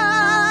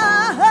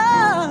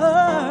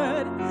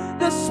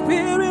 the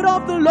Spirit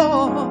of the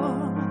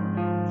Lord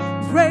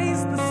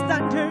raise the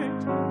standard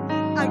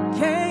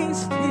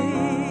against him.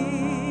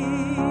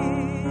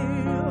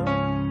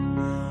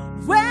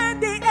 When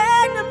the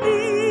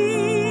enemy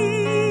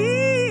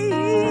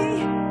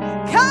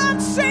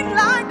comes in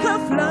like a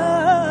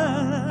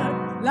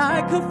flood,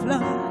 like a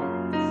flood.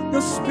 The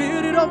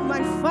Spirit of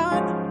my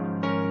Father,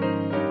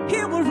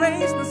 He will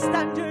raise the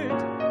standard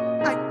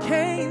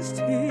against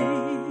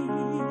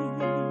him.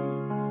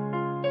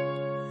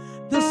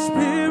 The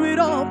Spirit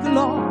of the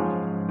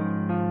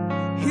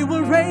Lord, He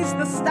will raise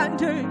the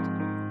standard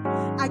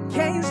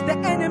against the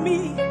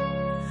enemy.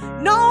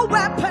 No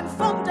weapon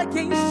formed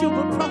against you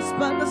will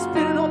prosper. The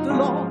Spirit of the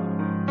Lord,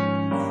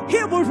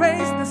 He will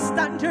raise the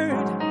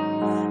standard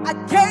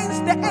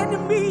against the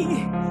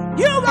enemy.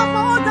 You are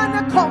more than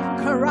a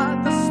conqueror.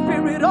 The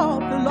Spirit of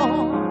the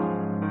Lord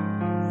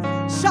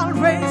shall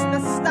raise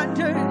the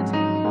standard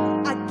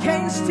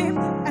against him.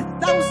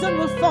 1,000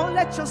 will fall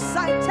at your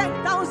side,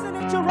 10,000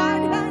 at your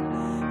right hand.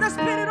 The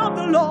Spirit of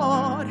the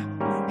Lord,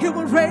 He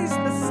will raise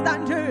the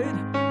standard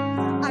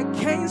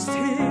against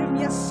him.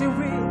 Yes, He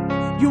will.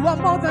 You are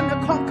more than a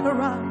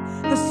conqueror.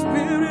 The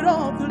Spirit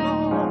of the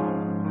Lord,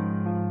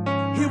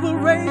 He will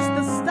raise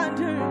the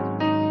standard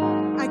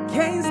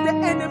against the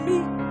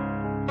enemy.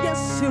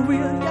 Yes, He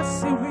will.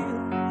 Yes, He will.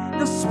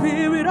 The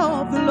Spirit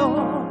of the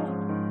Lord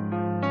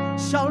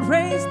shall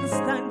raise the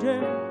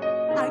standard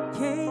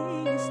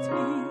against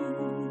him.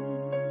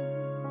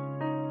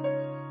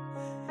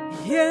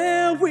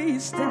 Here we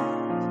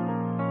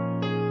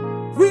stand,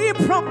 we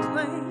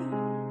proclaim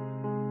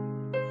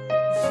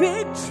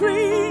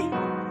victory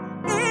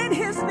in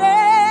His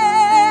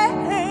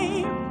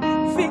name,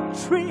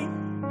 victory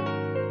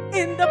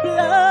in the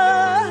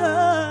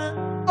blood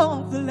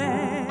of the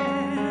Lamb.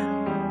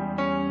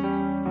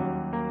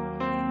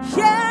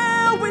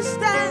 Here we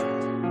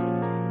stand,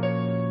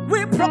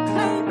 we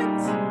proclaim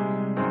it,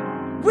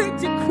 we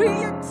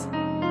decree it,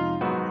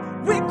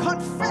 we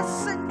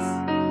confess it.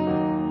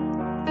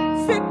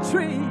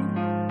 Victory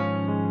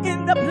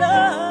in the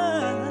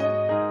blood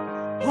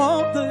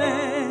of the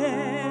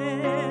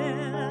Lamb.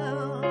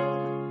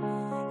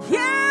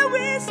 Here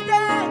we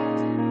stand,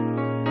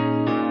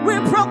 we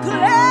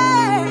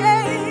proclaim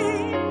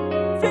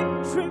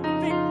victory,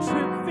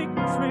 victory,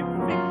 victory,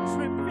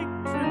 victory,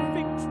 victory,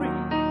 victory,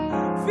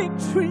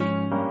 victory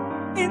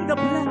in the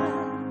blood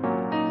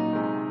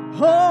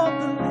of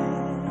the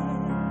Lamb.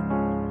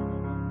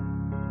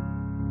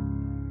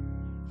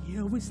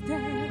 Here we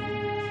stand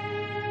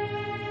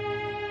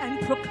and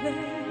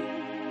proclaim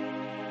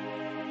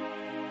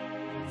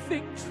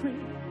victory,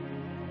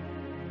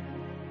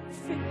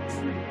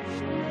 victory,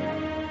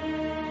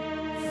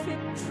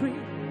 victory,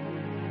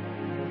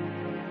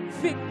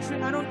 victory.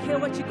 I don't care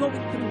what you're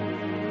going through.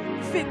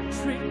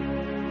 Victory.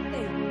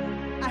 Hey,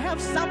 I have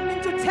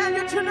something to tell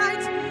you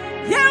tonight.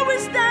 Here we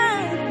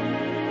stand.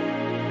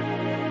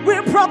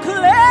 We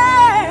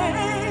proclaim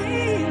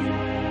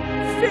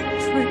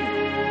victory,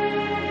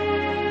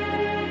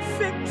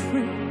 victory,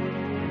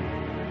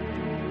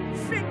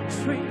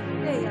 victory,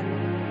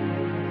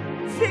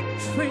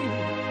 victory,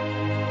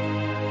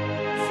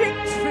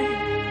 victory.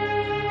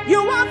 You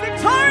are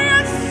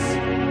victorious.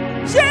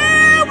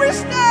 Here we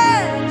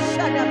stand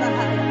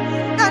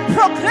and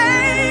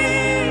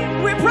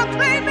proclaim. We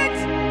proclaim it.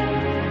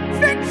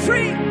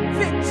 Victory,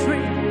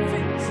 victory,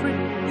 victory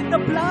in the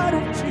blood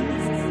of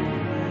Jesus.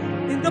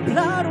 In the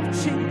blood of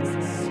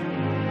Jesus.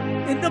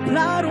 In the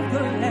blood of the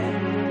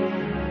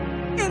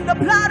Lamb. In the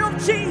blood of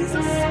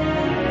Jesus,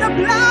 the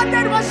blood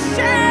that was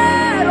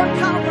shed on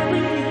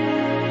Calvary.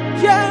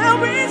 Here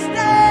we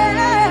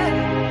stand.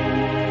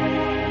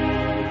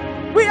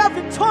 We are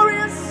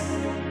victorious.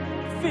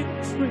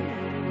 Victory,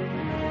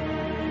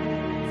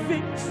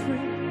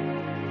 victory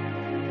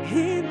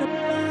in the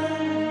blood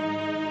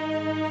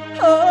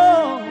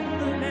of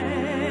the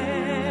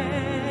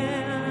Lamb.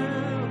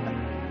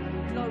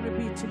 Glory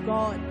be to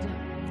God.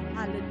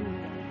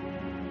 Hallelujah.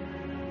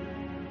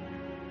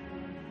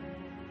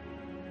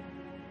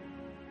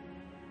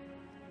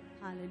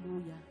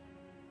 Hallelujah.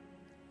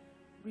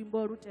 Rimbo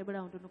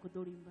rutebera undono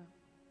kudorimba.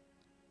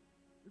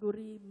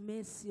 Luri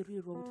mercy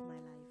rewrote my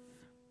life.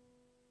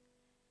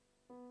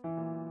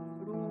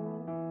 Ru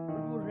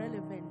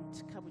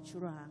relevant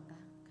kabuchuranga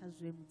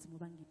kazwe mudzimu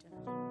bangita.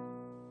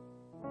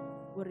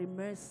 Uri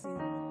mercy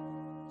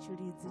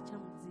chilidzi cha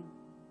mudzimu.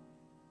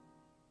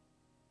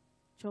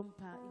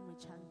 Chompa imwe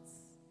chance.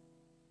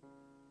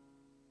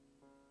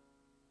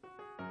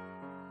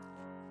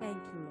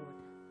 Thank you, Lord.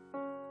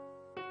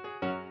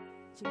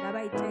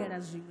 Chingabaitera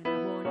zvimwe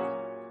nabona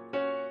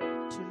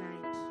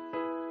tonight.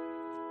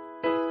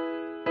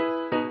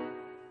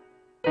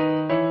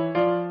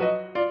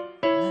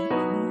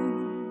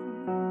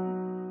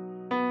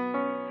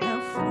 I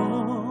have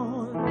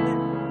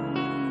fallen,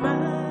 my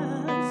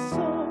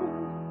soul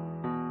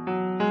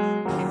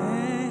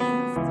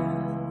cast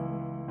down,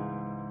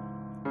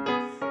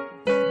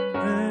 but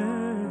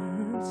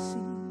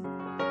mercy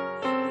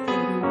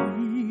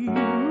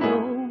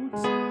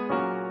rewrote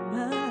my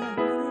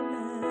life.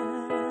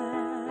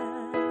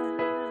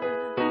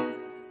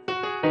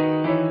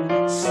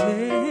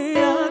 Say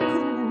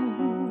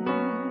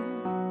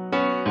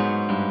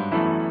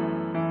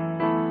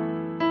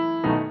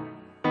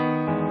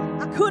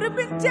I could have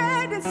been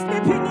dead and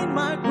sleeping in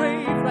my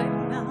grave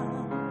right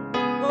now.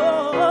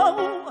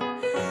 Oh,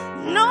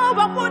 no,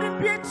 I wouldn't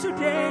be here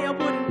today. I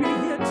wouldn't be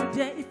here today.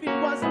 Yeah, if it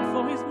wasn't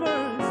for His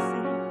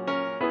mercy,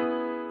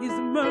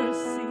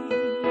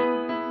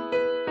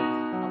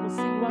 I will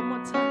sing one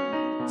more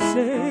time.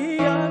 Say,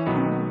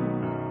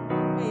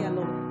 hey,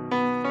 Lord,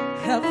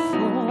 have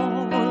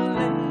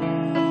fallen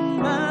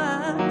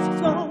my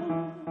soul,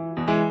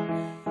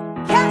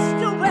 cast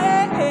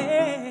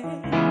away,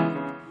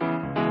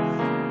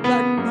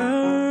 but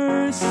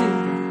mercy.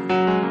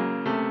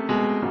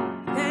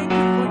 Thank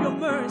you for your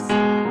mercy.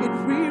 It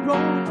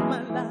rewrote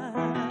my life.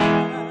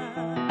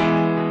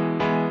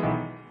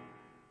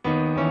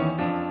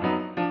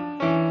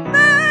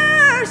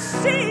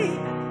 Mercy,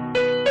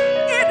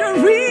 it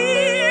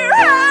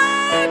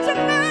rewrote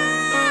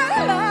my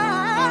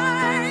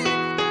life.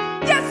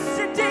 Yes,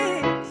 it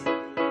did.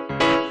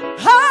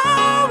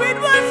 Oh, it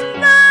was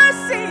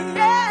mercy,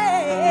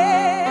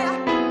 yeah,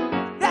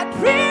 that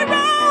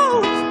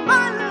rewrote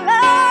my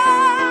life,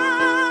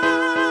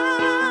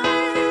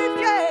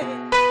 yeah.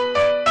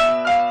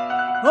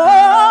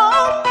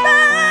 Oh,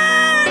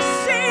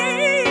 mercy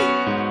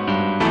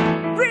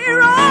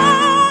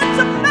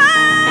rewrote my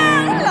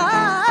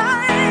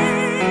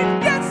life.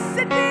 Yes,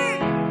 it did.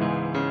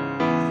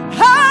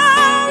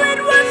 Oh, it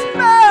was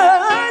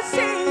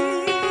mercy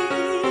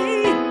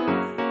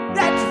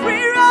that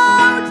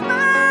rewrote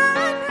my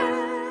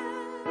life.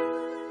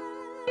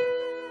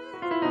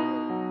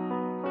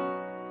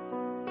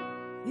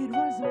 It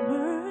was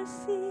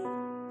mercy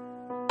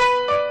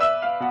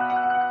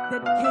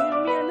that gave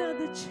me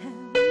another chance.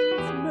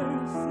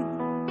 Mercy.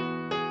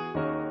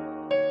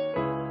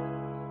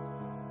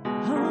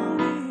 Oh,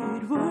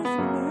 it was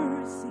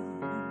mercy.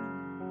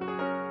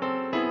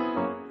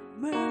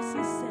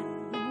 Mercy said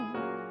no.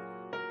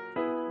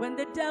 When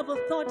the devil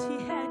thought he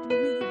had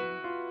me,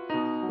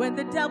 when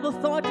the devil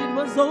thought it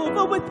was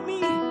over with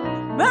me,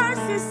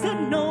 mercy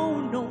said no,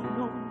 no,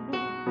 no, no.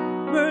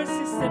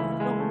 Mercy said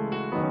no.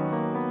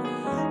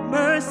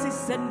 Mercy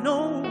said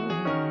no.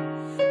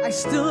 I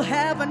still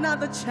have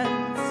another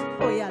chance.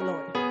 Oh yeah, Lord.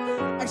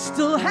 I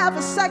still have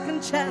a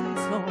second chance,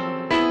 Lord.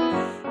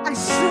 I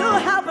still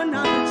have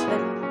another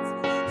chance.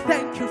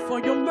 Thank you for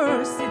your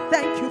mercy.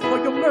 Thank you for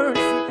your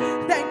mercy.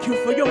 Thank you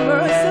for your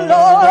mercy,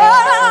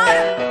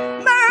 Lord.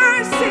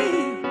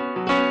 Mercy,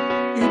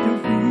 it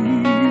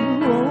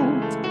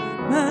rewrote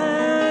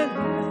my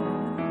life.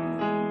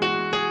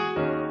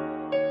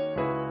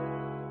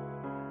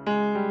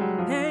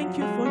 Thank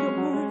you for your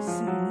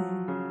mercy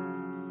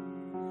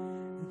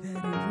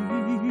that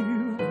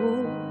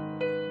rewrote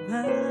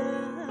my life.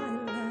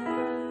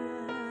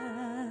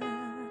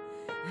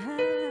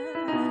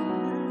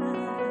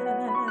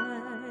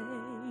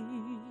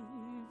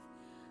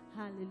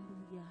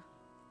 Hallelujah.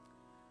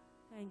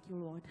 Thank you,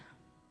 Lord.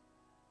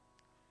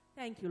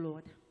 Thank you,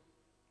 Lord.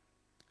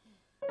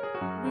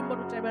 Lwimbo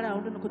lutebera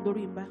undi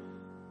nikudulimba.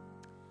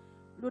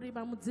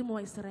 Lulimba mudzimu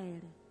wa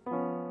Israeli.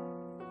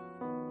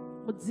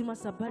 Mudzimu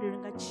asabhalire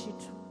nga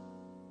tchithu.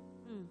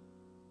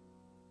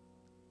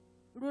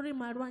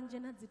 Lulima lwanje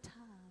na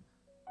dzithava.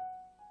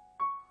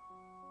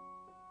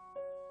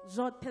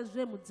 Zothe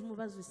zwe mudzimu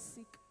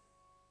vazwisika.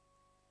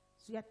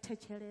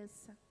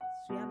 Zuyathethelesa,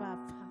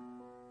 zuyavapfa.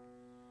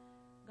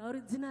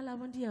 Ngauri dzina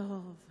lavo ndi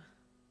Yehova.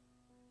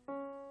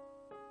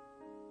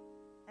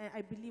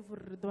 I believe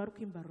uri ḓo vha ri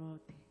khou imba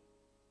roṱhe.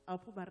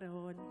 Afho vha re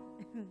hone.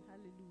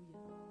 Hallelujah.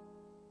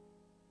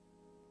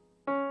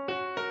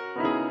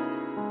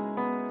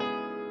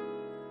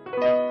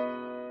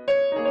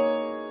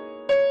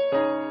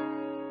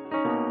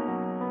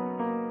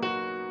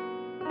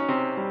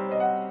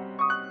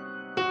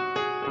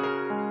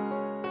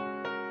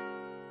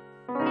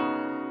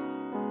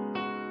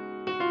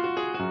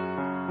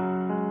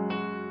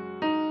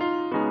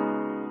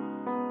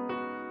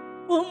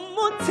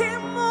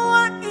 Umutima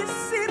wa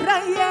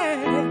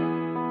Israeli,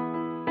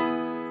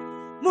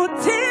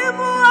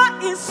 mutima wa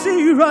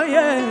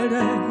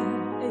Israeli,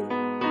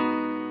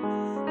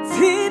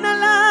 dzina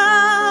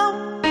lao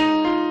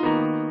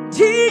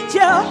ndi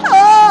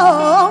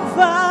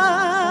Jehova.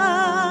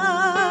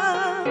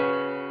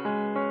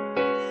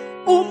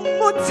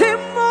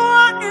 Umutima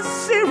wa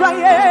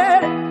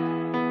Israeli,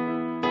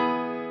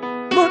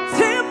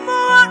 mutima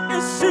wa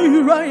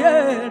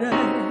Israeli,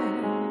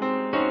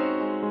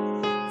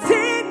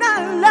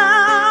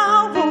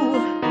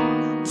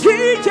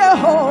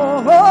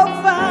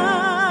 Jehovah,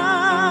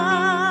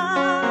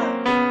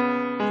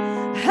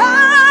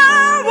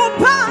 our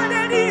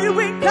party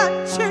we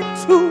got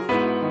you.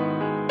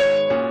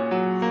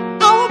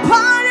 Our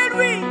party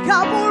we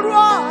got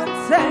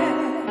Murwanse.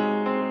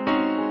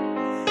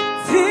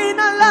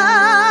 Tina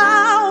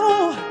Lao,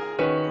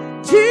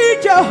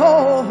 Jehovah,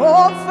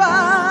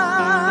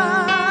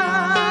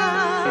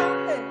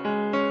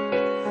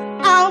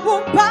 our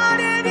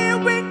party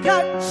we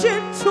got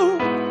you.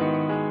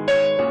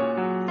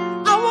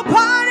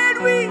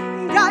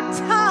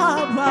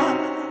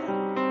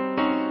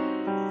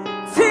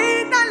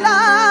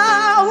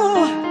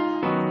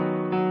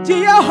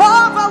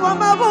 Jehovah wa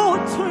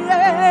mabutu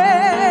ye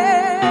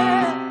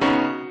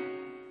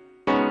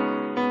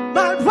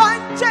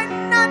Malwanje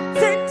na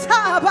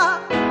titaba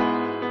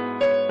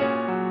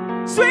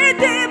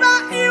Sweetima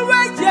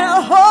iwe Jehovah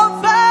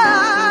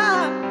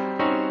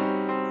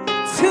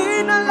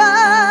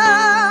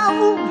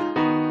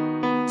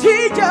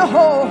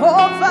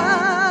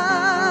Jehovah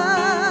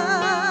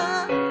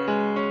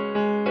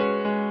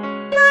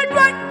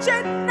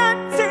madwanjena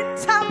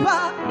tintaba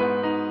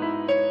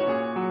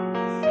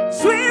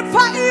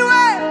swifa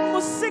iwe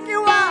musiki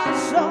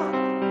washo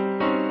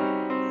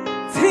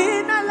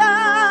tina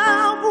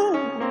lamu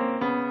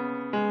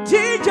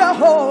ti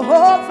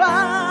Jehovah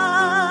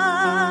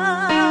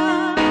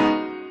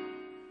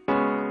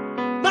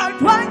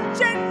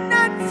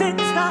madwanjena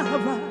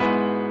tintaba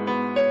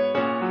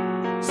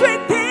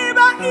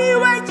swifa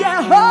iwe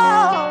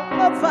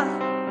Jehovah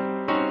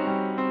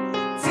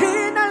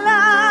tina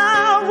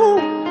lamu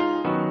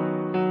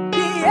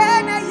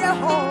kiene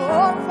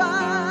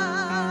Jehovah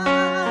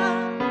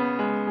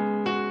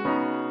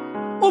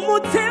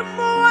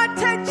umutima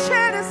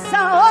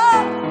watechereza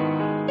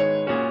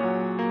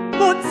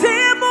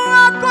mutima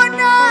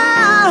wakona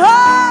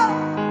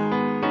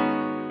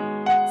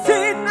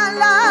tina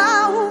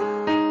lamu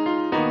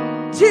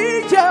ti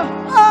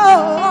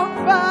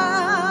Jehovah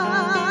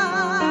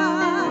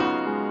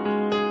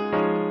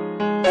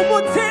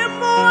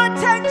umutima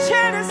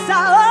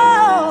watechereza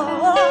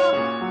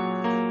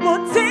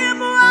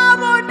mutima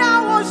wabona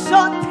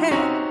wosote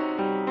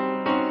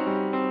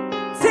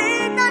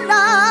tina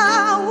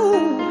lamu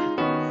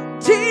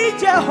ti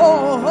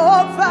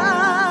Jehovah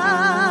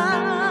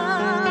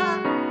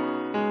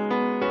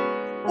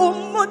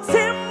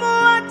umutima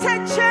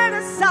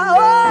watechereza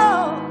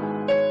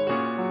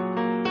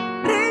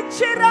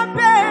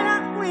richirabera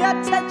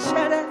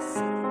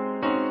uyatechereza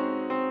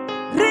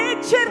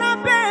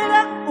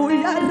richirabera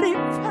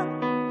uyarifa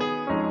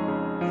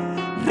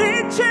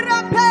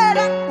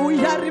richirabera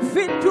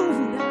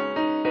uyarifidura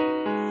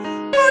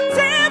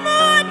mutima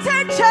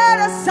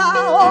watechereza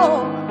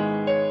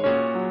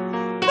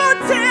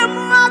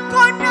mutima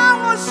wakona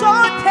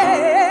wosote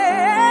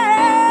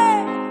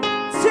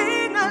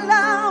tina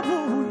lamu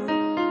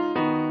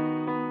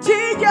ti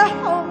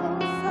Jehovah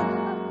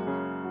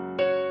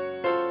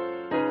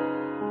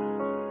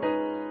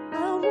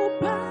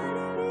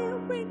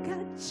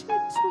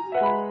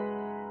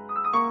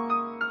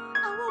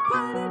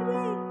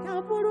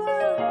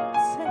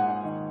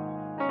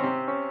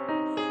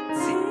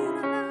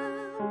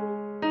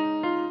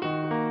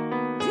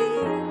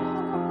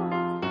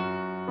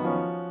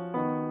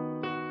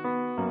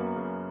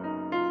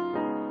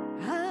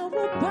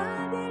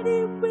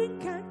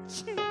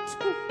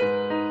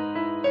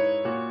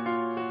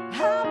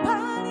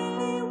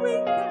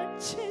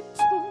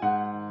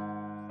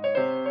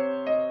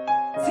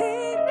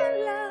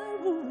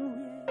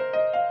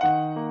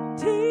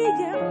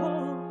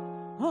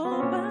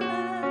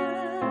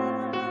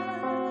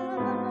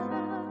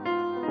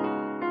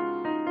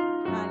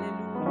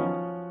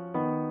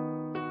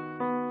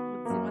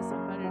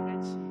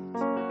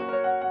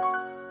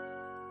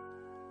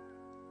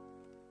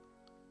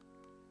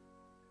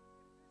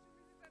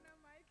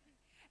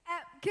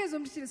Kezo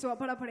mtishiriso wa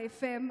Parapara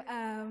FM.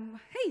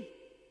 Hey,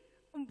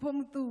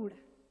 mpomthura.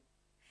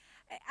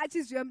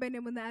 Achizviwa mbene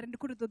munari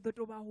ndikuri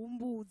todoto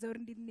vahumbudza uri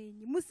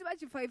ndinenyi musi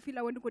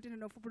vachifaifila wendikotena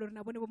nofupulori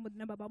nabone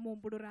vomudina baba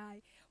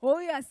muumbulorai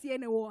hoyo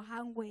asiyene wo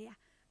hangweya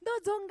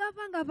ndodzonga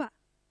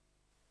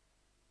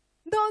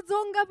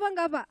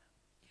pangapa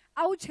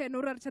aucheno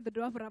uri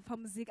arichadodo vavurapfa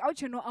muzika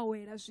aucheno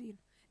awera zvino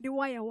ndi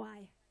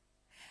waya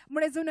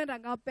mulezi une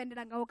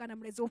ndangapendera ngawo kana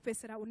mulezi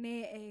wopesera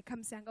une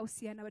khamusi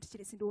angausiyana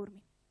vatichiresi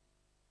ndiurimi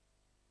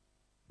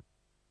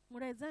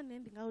mulezi ane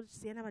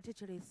ndingausiyana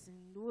vatichiresi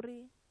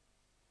nduri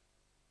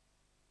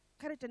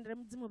kare tendere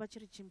mudzimu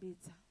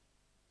vachirichimbidza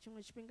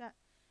chimwe chipinga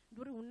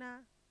nduri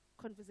huna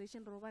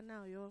conversation rova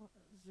nayo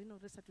zvino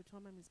risati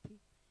thoma Miss P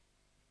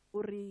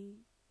uri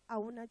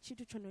auna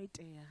chitu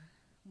chonoitea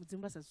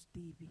mudzimu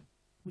vasazvidivi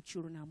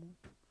uchiro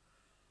namutu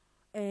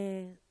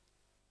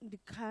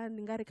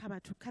ndingari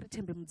kavatu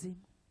karitembe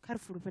mudzimu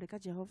karifurufere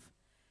kaJehovha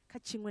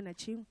kachimwe na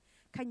chimwe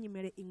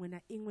kanyimere imwe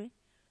na imwe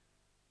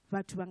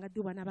vatu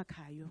vangadiwana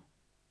vakayo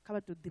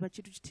kavatodiva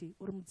chitu chiti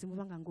uri mudzimu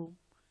vangangomu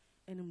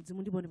ene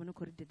mudzimu ndivone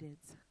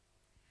vanokoridededza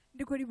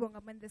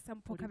ndikuribonga mandesa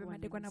mpoka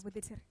bemadekwa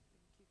nabudetire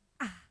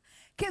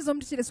kezo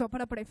mtichireswa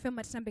Parapara FM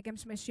atambeke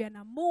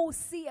mshimeshiyana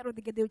musi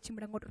Rodigeda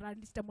uchimira ngotorali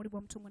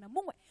ndichitamulibwa mtu mwana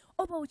mumwe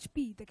oba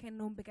uchipite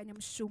kenombekanya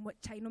mshumo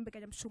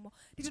chainombekanya mshumo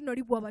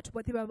nditinolibwa bathu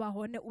bothi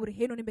babahone uri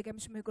heno nimbekanya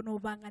mshumo ikono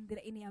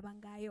vangandira ini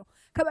yabangayo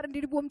kabara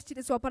ndilibwa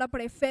mtichireswa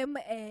Parapara FM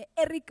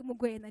Eric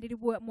Mugwena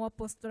ndilibwa mu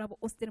apostle abo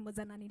Austin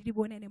Mozanani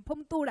ndilibwa nene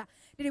mpomtula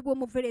ndilibwa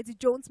mu Velezi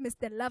Jones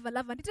Mr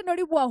Lava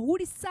nditinolibwa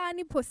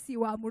hulisani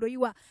posiwa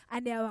muloyiwa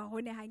ane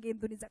abahone hange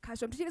nduni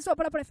zakashwa mtichireswa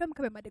Parapara FM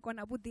kabe madekwa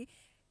nabudi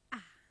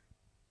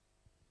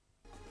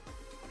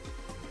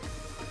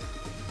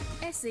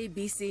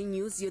SABC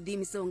News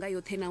yodimisonga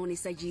yothe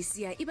naonesa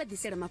jisia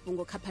ibadisela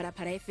mafungo kha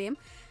Parapara FM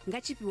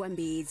ngachipiwa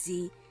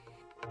mbedzi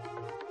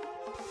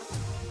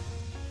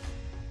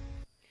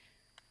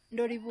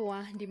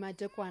ndolivuwa ndi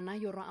madekwana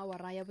yoro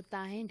awara ya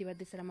vutahe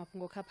ndibadisela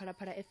mafungo kha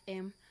Parapara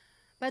FM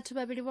bathu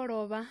babili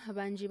volova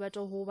banji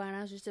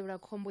batohuvana zwisevula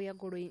khombo ya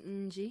goloi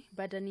nji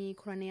badani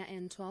khulwane ya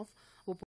N12